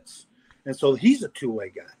defense, hits, and so he's a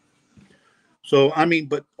two-way guy. So,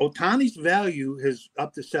 but Ohtani's value is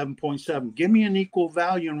up to 7.7. Give me an equal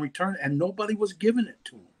value in return, and nobody was giving it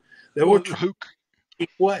to him. They were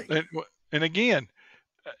way. And again,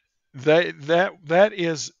 that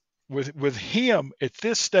is with him at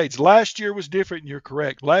this stage. Last year was different, and you're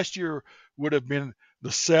correct. Last year would have been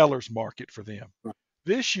the seller's market for them. Right.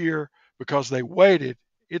 This year, because they waited,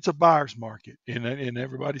 it's a buyer's market, and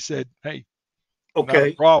everybody said, "Hey,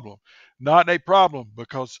 okay, not a problem,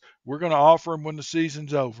 because we're going to offer them when the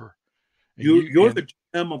season's over." You're the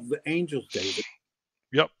GM of the Angels, David.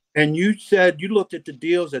 Yep. And you said you looked at the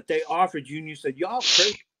deals that they offered you, and you said, y'all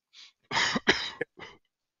crazy.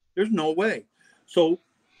 There's no way. So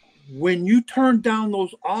when you turn down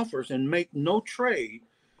those offers and make no trade,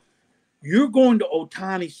 you're going to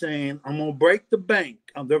Ohtani saying, I'm going to break the bank.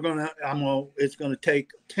 It's going to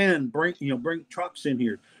take 10, bring trucks in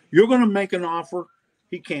here. You're going to make an offer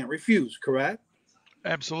he can't refuse, correct?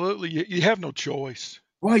 Absolutely. You have no choice.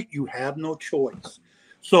 Right. You have no choice.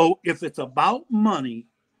 So if it's about money,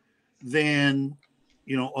 then,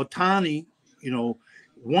 Ohtani,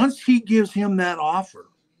 once he gives him that offer,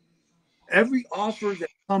 every offer that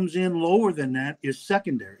comes in lower than that is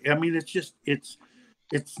secondary.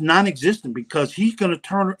 It's non-existent, because he's going to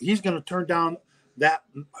turn down that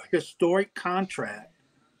historic contract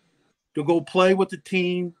to go play with the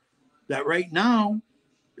team that right now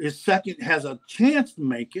is second, has a chance to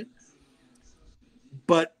make it.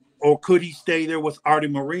 Or could he stay there with Artie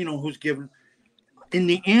Moreno, who's given? In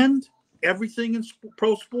the end, everything in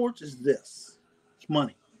pro sports is this. It's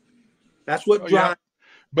money. That's what drives.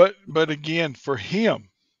 Yeah. But again, for him,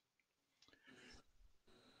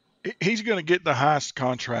 he's going to get the highest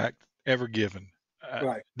contract ever given.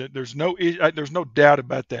 Right. There's no doubt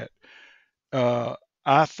about that.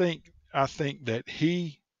 I think I think that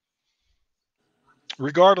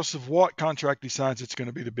regardless of what contract he signs, it's going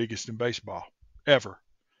to be the biggest in baseball ever.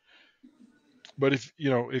 But if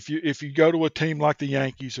you go to a team like the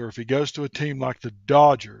Yankees, or if he goes to a team like the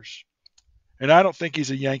Dodgers, and I don't think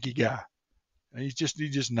he's a Yankee guy, he's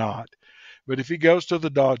just not. But if he goes to the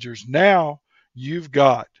Dodgers, now you've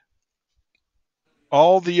got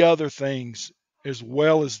all the other things as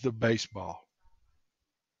well as the baseball.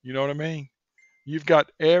 You know what I mean? You've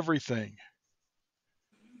got everything.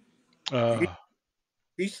 He, Uh,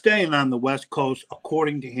 he's staying on the West Coast,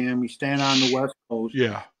 according to him. He's staying on the West Coast.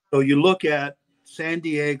 yeah, So you look at San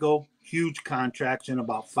Diego, huge contracts in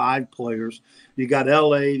about 5 players. You got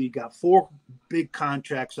LA, you got 4 big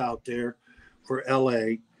contracts out there for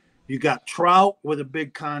LA. You got Trout with a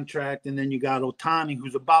big contract, and then you got Ohtani,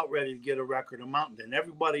 who's about ready to get a record amount. And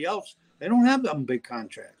everybody else, they don't have them big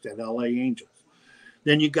contracts at LA Angels.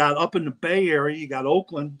 Then you got up in the Bay Area, you got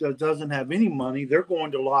Oakland that doesn't have any money. They're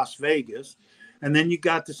going to Las Vegas. And then you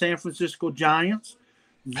got the San Francisco Giants.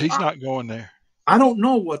 he's not going there. I don't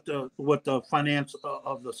know what the finance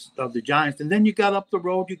of the Giants. And then you got up the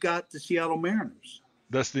road, you got the Seattle Mariners.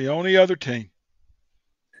 That's the only other team.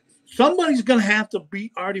 Somebody's going to have to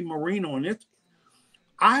beat Artie Moreno, and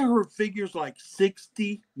I heard figures like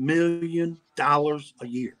 $60 million a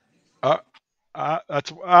year.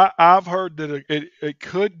 I've heard that it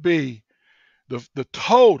could be the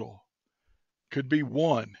total could be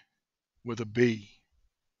 1 with a B.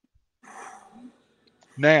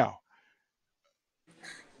 Now,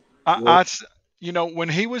 Well, when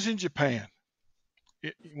he was in Japan,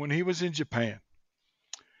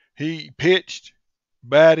 he pitched,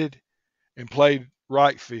 batted, and played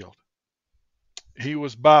right field. He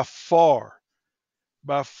was by far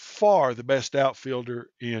the best outfielder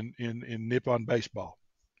in Nippon baseball.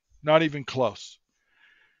 Not even close.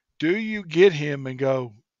 Do you get him and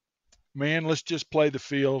go, man, let's just play the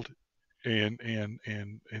field and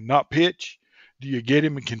not pitch? Do you get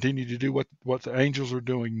him and continue to do what the Angels are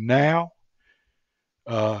doing now?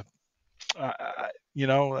 Uh,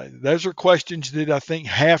 those are questions that I think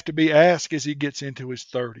have to be asked as he gets into his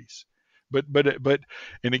 30s. But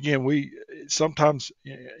and again, we sometimes,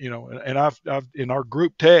 and I've in our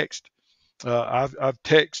group text, I've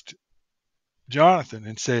texted Jonathan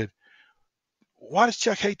and said, why does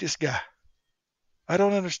Chuck hate this guy? I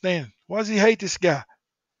don't understand. Why does he hate this guy?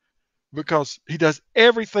 Because he does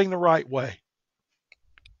everything the right way.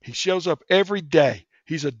 He shows up every day.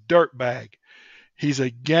 He's a dirtbag. He's a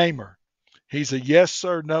gamer. He's a yes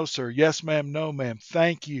sir, no sir, yes ma'am, no ma'am,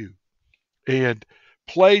 thank you, and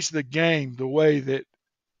plays the game the way that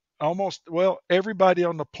everybody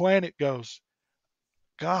on the planet goes,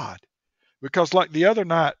 God. Because like the other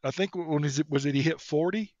night, I think was it he hit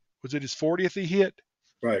 40? Was it his 40th he hit?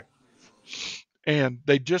 right. And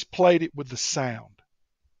they just played it with the sound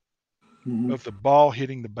of the ball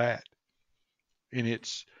hitting the bat. And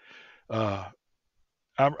it's I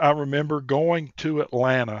remember going to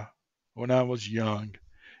Atlanta when I was young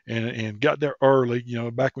and got there early,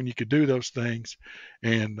 back when you could do those things,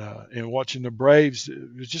 and watching the Braves.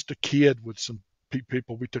 It was just a kid with some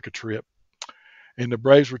people. We took a trip, and the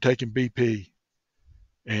Braves were taking BP,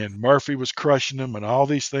 and Murphy was crushing them, and all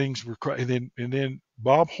these things were. And then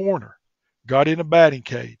Bob Horner got in a batting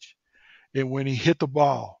cage, and when he hit the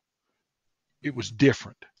ball, it was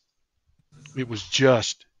different. It was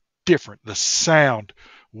just different. The sound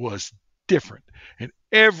was different. And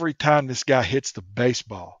every time this guy hits the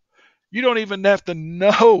baseball, you don't even have to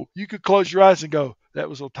know. You could close your eyes and go, that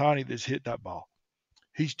was Ohtani that's hit that ball.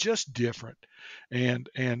 He's just different. And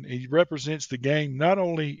he represents the game not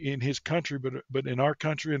only in his country, but in our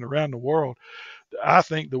country and around the world. I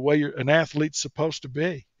think the way an athlete's supposed to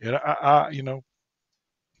be. And I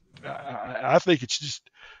think it's just,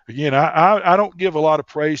 again, I don't give a lot of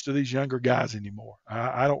praise to these younger guys anymore.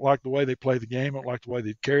 I don't like the way they play the game. I don't like the way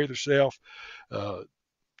they carry themselves.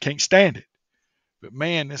 Can't stand it. But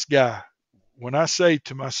man, this guy, when I say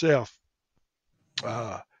to myself,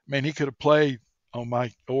 man, he could have played on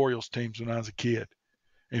my Orioles teams when I was a kid,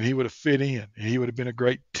 and he would have fit in, and he would have been a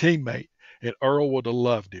great teammate, and Earl would have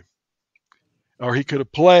loved him. Or he could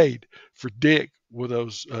have played for Dick with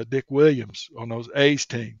those Dick Williams on those A's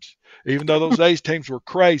teams, even though those A's teams were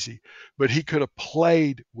crazy, but he could have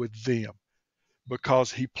played with them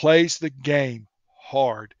because he plays the game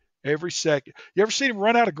hard every second. You ever seen him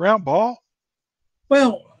run out a ground ball?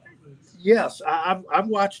 Well, yes, I've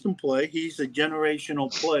watched him play. He's a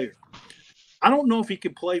generational player. I don't know if he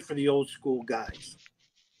could play for the old school guys.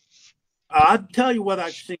 I'll tell you what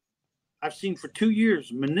I've seen. I've seen for 2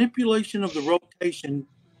 years manipulation of the rotation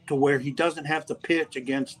to where he doesn't have to pitch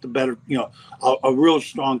against the better, a real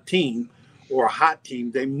strong team or a hot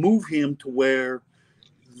team. They move him to where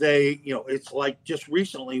it's like just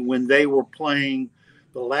recently when they were playing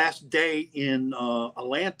the last day in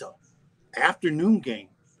Atlanta, afternoon game,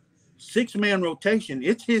 6-man rotation.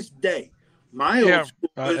 It's his day. My old school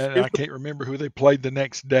I can't remember who they played the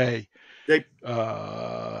next day. They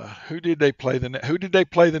who did they play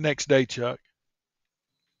the next day, Chuck?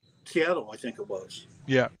 Seattle, I think it was.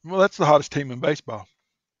 Yeah, well, that's the hottest team in baseball.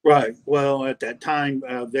 Right. Well, at that time,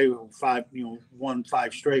 they were won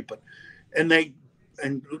 5 straight, Lucas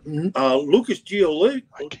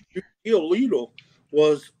Giolito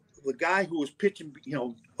was the guy who was pitching.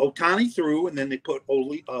 Ohtani threw, and then they put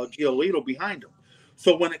Giolito behind him.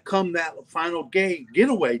 So when it come that final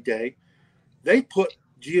getaway day, they put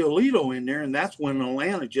Giolito in there, and that's when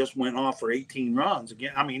Atlanta just went off for 18 runs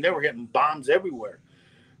again. I mean, they were hitting bombs everywhere.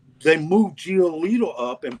 They moved Giolito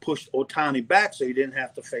up and pushed Ohtani back so he didn't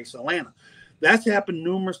have to face Atlanta. That's happened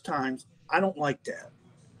numerous times. I don't like that.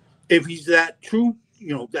 If he's that true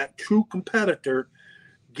competitor,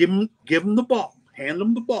 give him the ball. Hand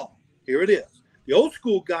him the ball. Here it is. The old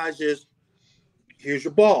school guys is, here's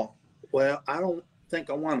your ball. Well, I don't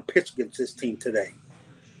think I want to pitch against this team today.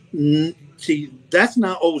 See, that's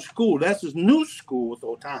not old school. That's his new school with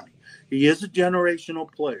Ohtani. He is a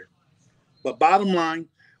generational player. But bottom line,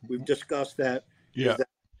 we've discussed that. Yeah.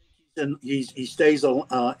 He stays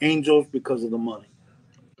Angels because of the money.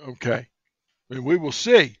 Okay. And we will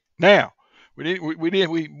see. Now, we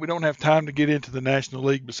don't have time to get into the National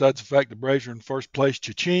League besides the fact the Braves are in first place.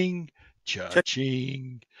 Cha-ching.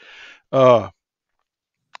 Cha-ching.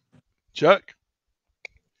 Chuck,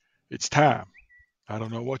 it's time. I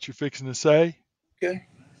don't know what you're fixing to say. Okay.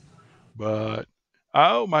 But,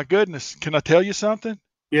 oh, my goodness. Can I tell you something?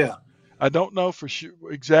 Yeah. I don't know for sure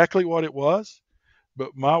exactly what it was,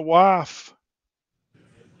 but my wife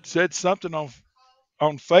said something on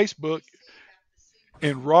Facebook,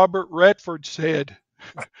 and Robert Redford said,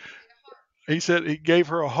 he said he gave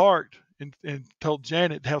her a heart and told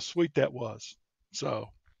Janet how sweet that was. So,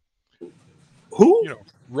 who?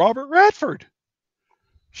 Robert Redford.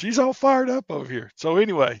 She's all fired up over here. So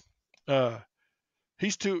anyway,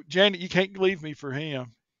 Janet, you can't leave me for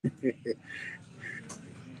him.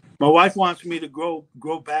 My wife wants me to grow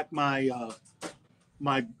back my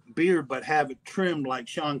beard, but have it trimmed like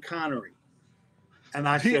Sean Connery. And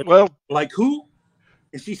I said, well, like who?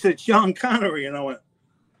 And she said, Sean Connery. And I went,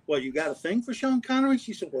 well, you got a thing for Sean Connery?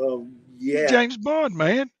 She said, well, yeah. James Bond,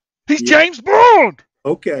 man. He's James Bond.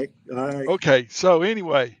 Okay. All right. Okay. So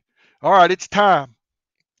anyway, all right, it's time.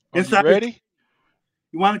 Are you ready?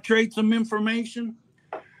 You want to trade some information?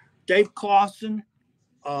 Dave Clawson,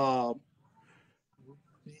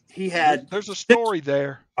 he had. There's a story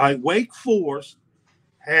there. Wake Forest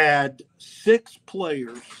had 6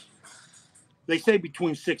 players. They say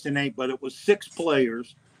between 6 and 8, but it was 6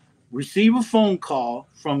 players receive a phone call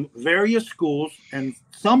from various schools, and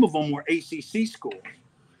some of them were ACC schools,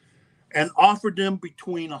 and offered them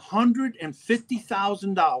between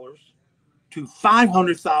 $150,000 to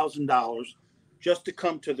 $500,000 just to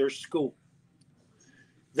come to their school.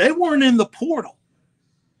 They weren't in the portal.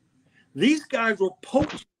 These guys were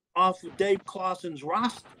poached off of Dave Clawson's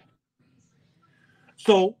roster.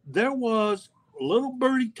 So there was, little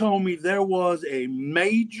birdie told me, there was a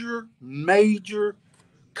major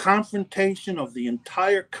confrontation of the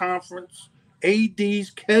entire conference,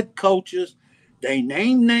 ADs, head coaches. They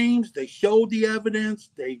named names. They showed the evidence.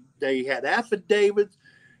 They had affidavits.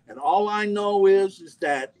 And all I know is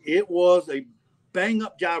that it was a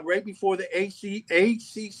bang-up job right before the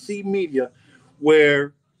ACC media,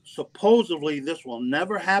 where supposedly this will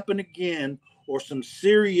never happen again, or some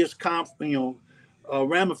serious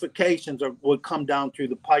ramifications would come down through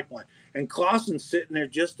the pipeline. And Clawson's sitting there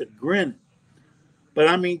just grinning. But,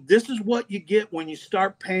 I mean, this is what you get when you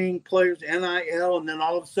start paying players NIL, and then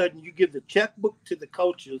all of a sudden you give the checkbook to the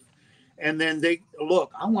coaches, and then they,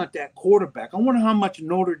 look, I want that quarterback. I wonder how much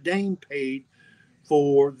Notre Dame paid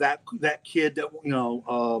for that kid that,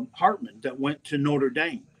 Hartman, that went to Notre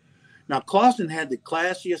Dame. Now, Clawson had the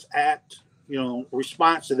classiest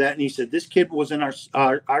response to that, and he said, this kid was in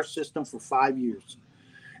our system for 5 years,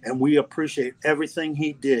 and we appreciate everything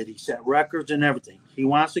he did. He set records and everything. He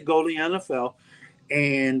wants to go to the NFL,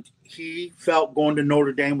 and he felt going to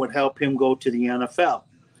Notre Dame would help him go to the NFL.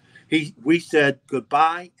 We said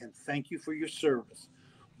goodbye and thank you for your service.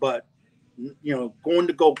 But, going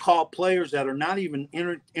to go call players that are not even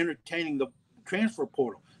entertaining the transfer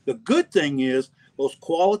portal. The good thing is those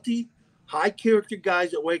quality, high-character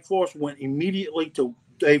guys at Wake Forest went immediately to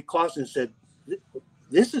Dave Clawson and said,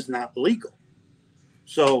 this is not legal.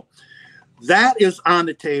 So that is on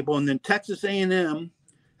the table. And then Texas A&M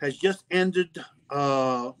has just ended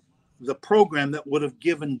the program that would have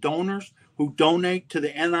given donors who donate to the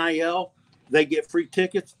NIL, they get free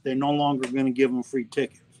tickets. They're no longer going to give them free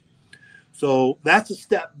tickets. So that's a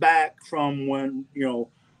step back from when,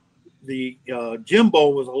 the Jimbo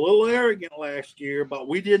was a little arrogant last year, but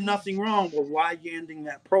we did nothing wrong. Well, why are you ending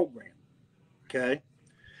that program? Okay.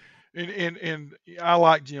 And I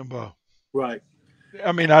like Jimbo. Right.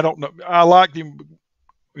 I mean, I don't know. I liked him,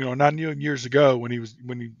 and I knew him years ago when he was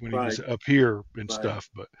Right. up here and Right. stuff.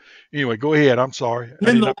 But anyway, go ahead. I'm sorry. I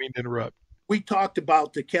did not mean to interrupt. We talked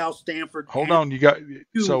about the Cal Stanford. Hold on.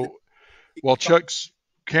 While Chuck's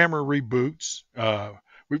camera reboots,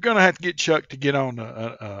 we're gonna have to get Chuck to get on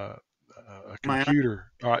a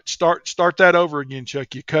computer. All right, start that over again,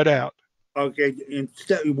 Chuck. You cut out. Okay,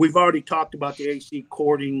 we've already talked about the AC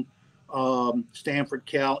courting Stanford,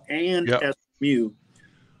 Cal, and SMU.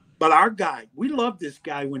 But our guy, we loved this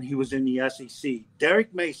guy when he was in the SEC.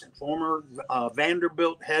 Derek Mason, former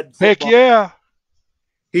Vanderbilt head football. Heck yeah.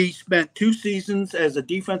 He spent 2 seasons as a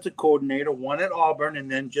defensive coordinator, one at Auburn, and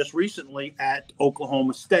then just recently at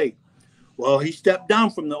Oklahoma State. Well, he stepped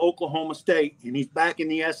down from the Oklahoma State, and he's back in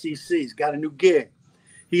the SEC. He's got a new gig.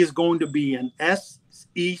 He is going to be an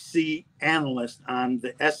SEC analyst on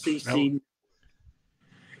the SEC.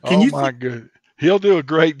 My goodness. He'll do a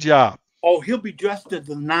great job. Oh, he'll be dressed to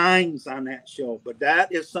the nines on that show. But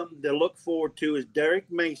that is something to look forward to, is Derek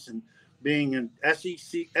Mason being an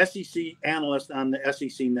SEC analyst on the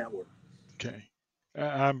SEC network. Okay.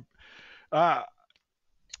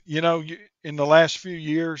 In the last few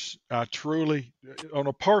years, I truly, on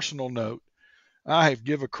a personal note, I have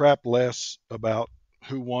give a crap less about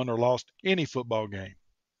who won or lost any football game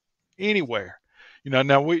anywhere.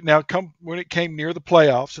 When it came near the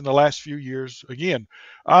playoffs in the last few years, again,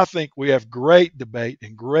 I think we have great debate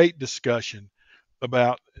and great discussion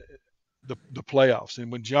about the playoffs.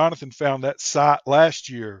 And when Jonathan found that site last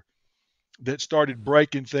year that started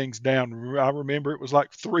breaking things down, I remember it was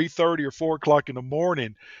like 3:30 or 4 o'clock in the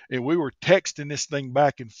morning, and we were texting this thing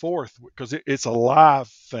back and forth because it's a live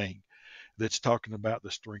thing that's talking about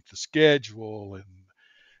the strength of schedule and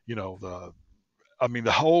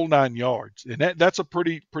the whole 9 yards, and that's a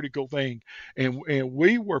pretty cool thing. And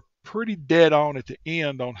we were pretty dead on at the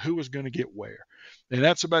end on who was going to get where, and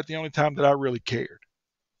that's about the only time that I really cared.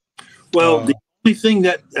 Well, the only thing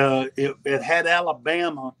that it had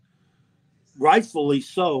Alabama, rightfully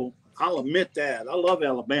so. I'll admit that. I love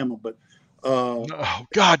Alabama, but oh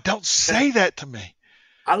God, don't say that to me.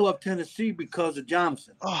 I love Tennessee because of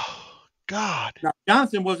Johnson. Oh God. Now,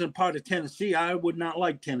 Johnson wasn't part of Tennessee. I would not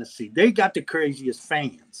like Tennessee. They got the craziest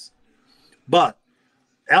fans. But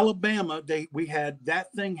Alabama,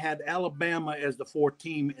 had Alabama as the 4th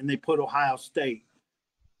team, and they put Ohio State.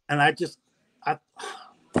 And I didn't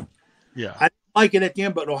like it at the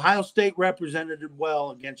end, but Ohio State represented it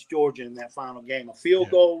well against Georgia in that final game. A field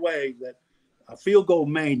goal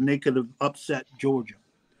made, and they could have upset Georgia.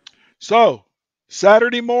 So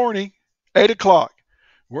Saturday morning, 8 o'clock.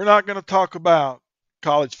 We're not going to talk about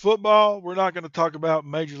college football. We're not going to talk about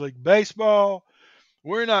Major League Baseball.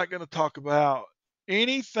 We're not going to talk about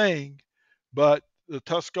anything but the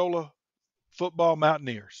Tuscola Football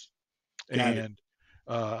Mountaineers. And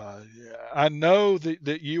I know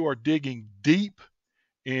that you are digging deep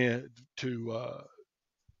to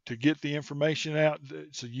get the information out.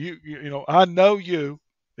 So I know you.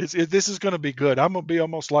 This is going to be good. I'm going to be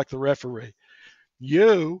almost like the referee.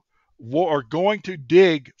 You are going to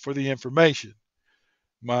dig for the information.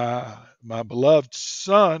 My beloved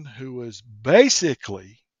son, who is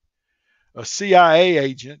basically a CIA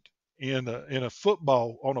agent on a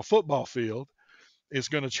football field, is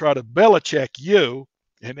going to try to Belichick you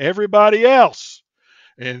and everybody else.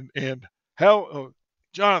 And how,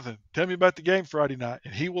 Jonathan, tell me about the game Friday night,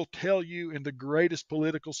 and he will tell you in the greatest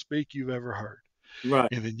political speak you've ever heard. Right.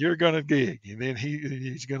 And then you're going to dig, and then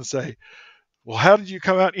he's going to say, well, how did you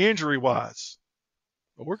come out injury-wise?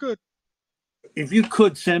 Well, we're good. If you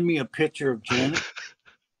could send me a picture of Janet,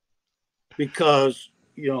 because,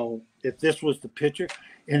 if this was the picture,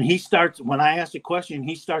 and when I ask the question,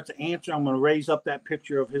 he starts to answer, I'm going to raise up that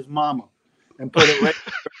picture of his mama and put it right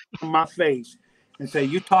on my face and say,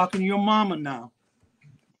 you're talking to your mama now.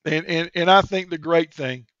 And I think the great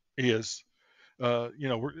thing is, we're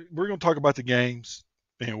going to talk about the games.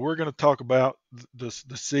 And we're going to talk about the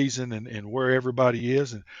season and where everybody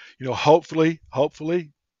is. And, hopefully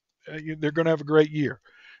they're going to have a great year.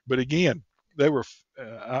 But again,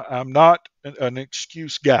 I'm not an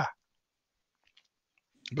excuse guy.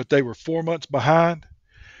 But they were 4 months behind.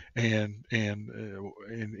 and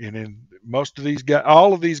in most of these guys,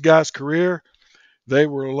 all of these guys' career, they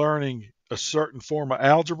were learning a certain form of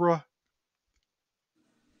algebra.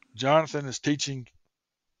 Jonathan is teaching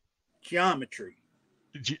Geometry.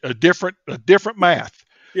 a different math,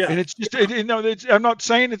 Yeah. and it's just I'm not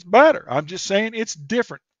saying it's better. I'm just saying it's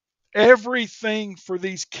different. Everything for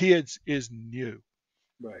these kids is new,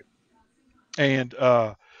 Right. and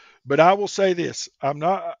but I will say this: I'm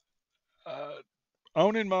not uh,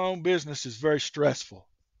 owning my own business is very stressful.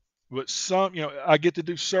 But I get to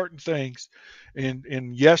do certain things. And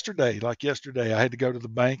yesterday, I had to go to the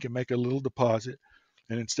bank and make a little deposit.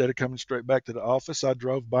 And instead of coming straight back to the office, I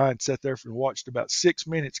drove by and sat there and watched about 6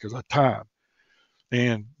 minutes because of time.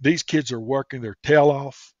 And these kids are working their tail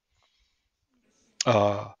off.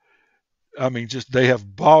 Uh, I mean, just they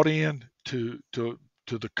have bought in to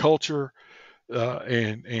the culture,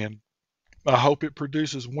 and I hope it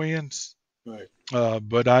produces wins. Right.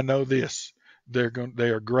 But I know this: they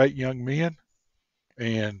are great young men,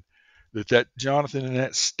 and that Jonathan and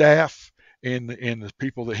that staff and the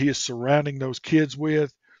people that he is surrounding those kids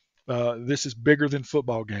with, this is bigger than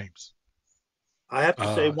football games. I have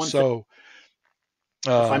to say one thing. So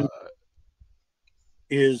If uh, I'm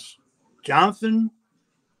is Jonathan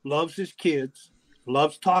loves his kids,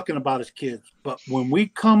 loves talking about his kids. But when we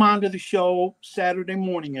come onto the show Saturday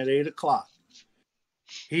morning at 8 o'clock,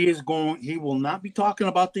 he will not be talking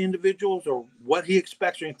about the individuals or what he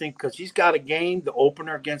expects or anything, because he's got a game, the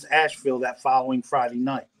opener against Asheville that following Friday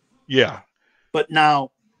night. yeah, But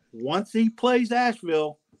now, once he plays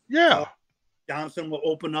Asheville, yeah, Jonathan will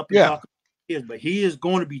open up and yeah, talk about kids. But he is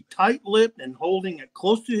going to be tight-lipped and holding it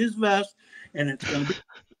close to his vest, and it's going to be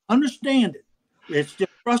understand it. It's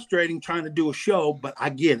just frustrating trying to do a show, but I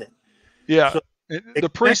get it. yeah. So The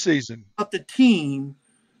expect preseason, about the team,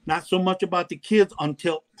 not so much about the kids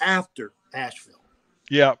until after Asheville.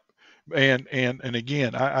 yeah, and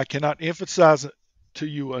again, I cannot emphasize it to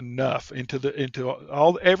you enough, into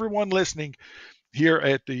all everyone listening here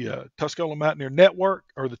at the Tuscola Mountaineer Network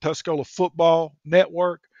or the Tuscola Football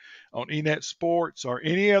Network on Enet Sports or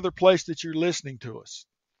any other place that you're listening to us.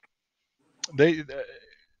 They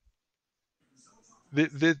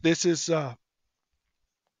this is how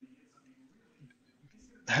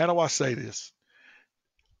do I say this?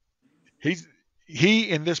 He's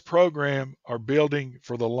he and this program are building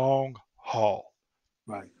for the long haul.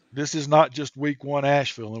 Right. This is not just week one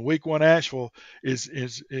Asheville, and week one Asheville is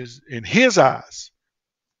in his eyes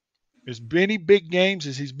as many big games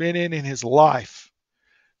as he's been in his life.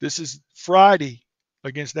 This is Friday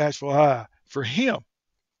against Nashville High for him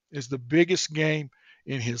is the biggest game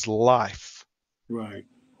in his life. Right.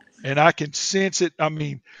 And I can sense it. I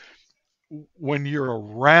mean, when you're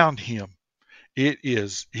around him, he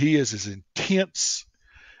is as intense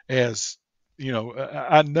as,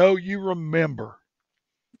 I know you remember.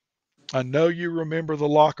 I know you remember the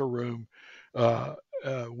locker room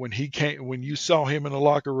when you saw him in the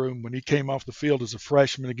locker room when he came off the field as a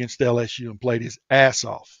freshman against LSU and played his ass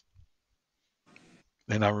off.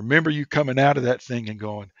 And I remember you coming out of that thing and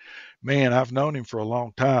going, man, I've known him for a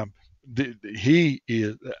long time.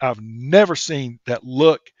 I've never seen that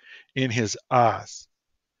look in his eyes.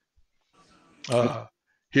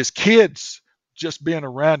 His kids, just being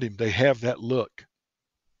around him, they have that look.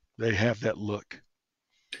 They have that look.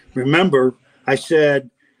 Remember, I said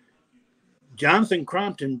Jonathan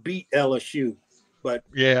Crompton beat LSU, but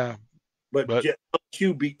Yeah, but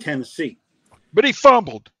LSU beat Tennessee. but he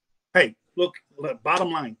fumbled. Hey, look,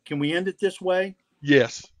 bottom line, can we end it this way?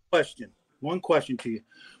 Yes. One question to you.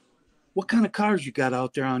 What kind of cars you got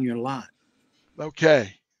out there on your lot?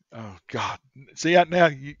 Okay. Oh God. See, now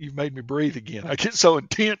you've made me breathe again. I get so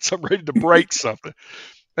intense. I'm ready to break something.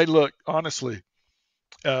 Hey, look, honestly,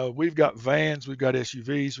 we've got vans, we've got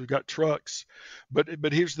SUVs, we've got trucks, but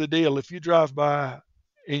here's the deal: if you drive by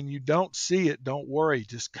and you don't see it, don't worry.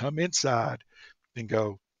 Just come inside and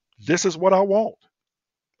go, "This is what I want."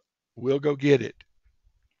 We'll go get it,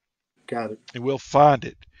 Got it. and we'll find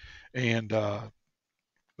it. And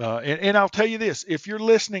and I'll tell you this: if you're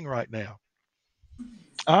listening right now,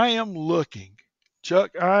 I am looking,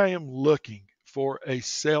 Chuck. I am looking for a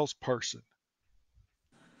salesperson.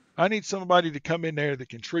 I need somebody to come in there that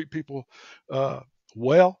can treat people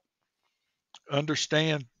well,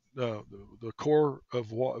 understand the core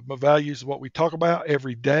of what my values, what we talk about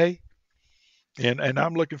every day, and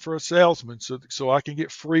I'm looking for a salesman so I can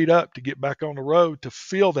get freed up to get back on the road to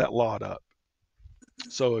fill that lot up.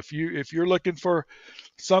 So if you're looking for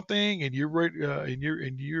something and you're ready,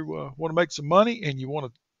 and you want to make some money and you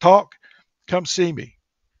want to talk, come see me,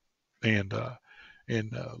 and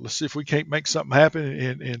let's see if we can't make something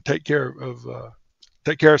happen and take care of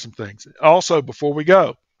take care of some things. Also, before we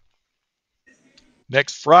go,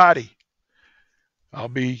 next Friday, I'll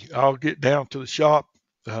get down to the shop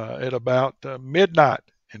at about midnight,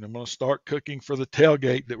 and I'm going to start cooking for the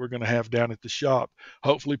tailgate that we're going to have down at the shop.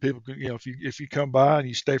 Hopefully, people can, if you come by and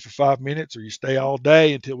you stay for 5 minutes or you stay all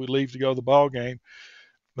day until we leave to go to the ball game,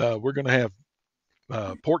 we're going to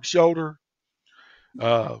have pork shoulder.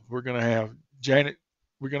 We're going to have Janet.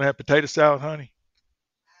 We're going to have potato salad, honey.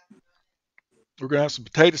 We're going to have some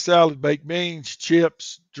potato salad, baked beans,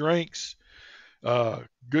 chips, drinks, uh,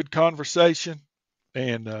 good conversation,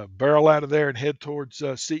 and barrel out of there and head towards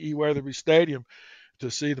CE Weatherby Stadium to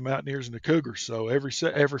see the Mountaineers and the Cougars. So every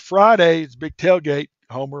Friday it's big tailgate,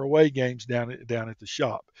 home or away games down at the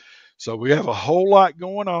shop. So we have a whole lot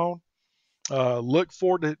going on. Look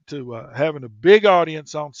forward to having a big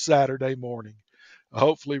audience on Saturday morning.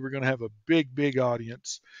 Hopefully, we're going to have a big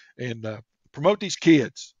audience and promote these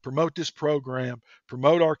kids, promote this program,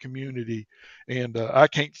 promote our community. And I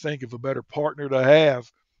can't think of a better partner to have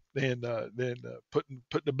than putting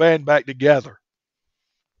the band back together.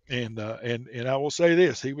 And I will say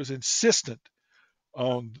this: he was insistent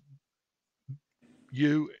on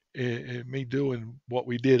you and me doing what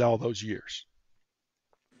we did all those years.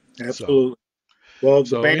 So Absolutely. Well, the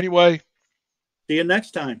so band. anyway, See you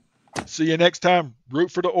next time. see you next time.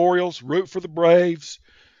 Root for the Orioles. Root for the Braves.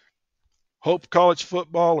 Hope college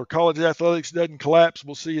football or college athletics doesn't collapse.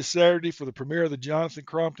 We'll see you Saturday for the premiere of the Jonathan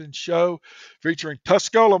Crompton Show featuring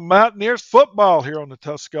Tuscola Mountaineers football here on the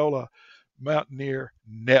Tuscola Mountaineer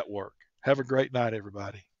Network. Have a great night,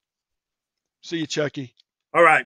 everybody. See you, Chucky. All right.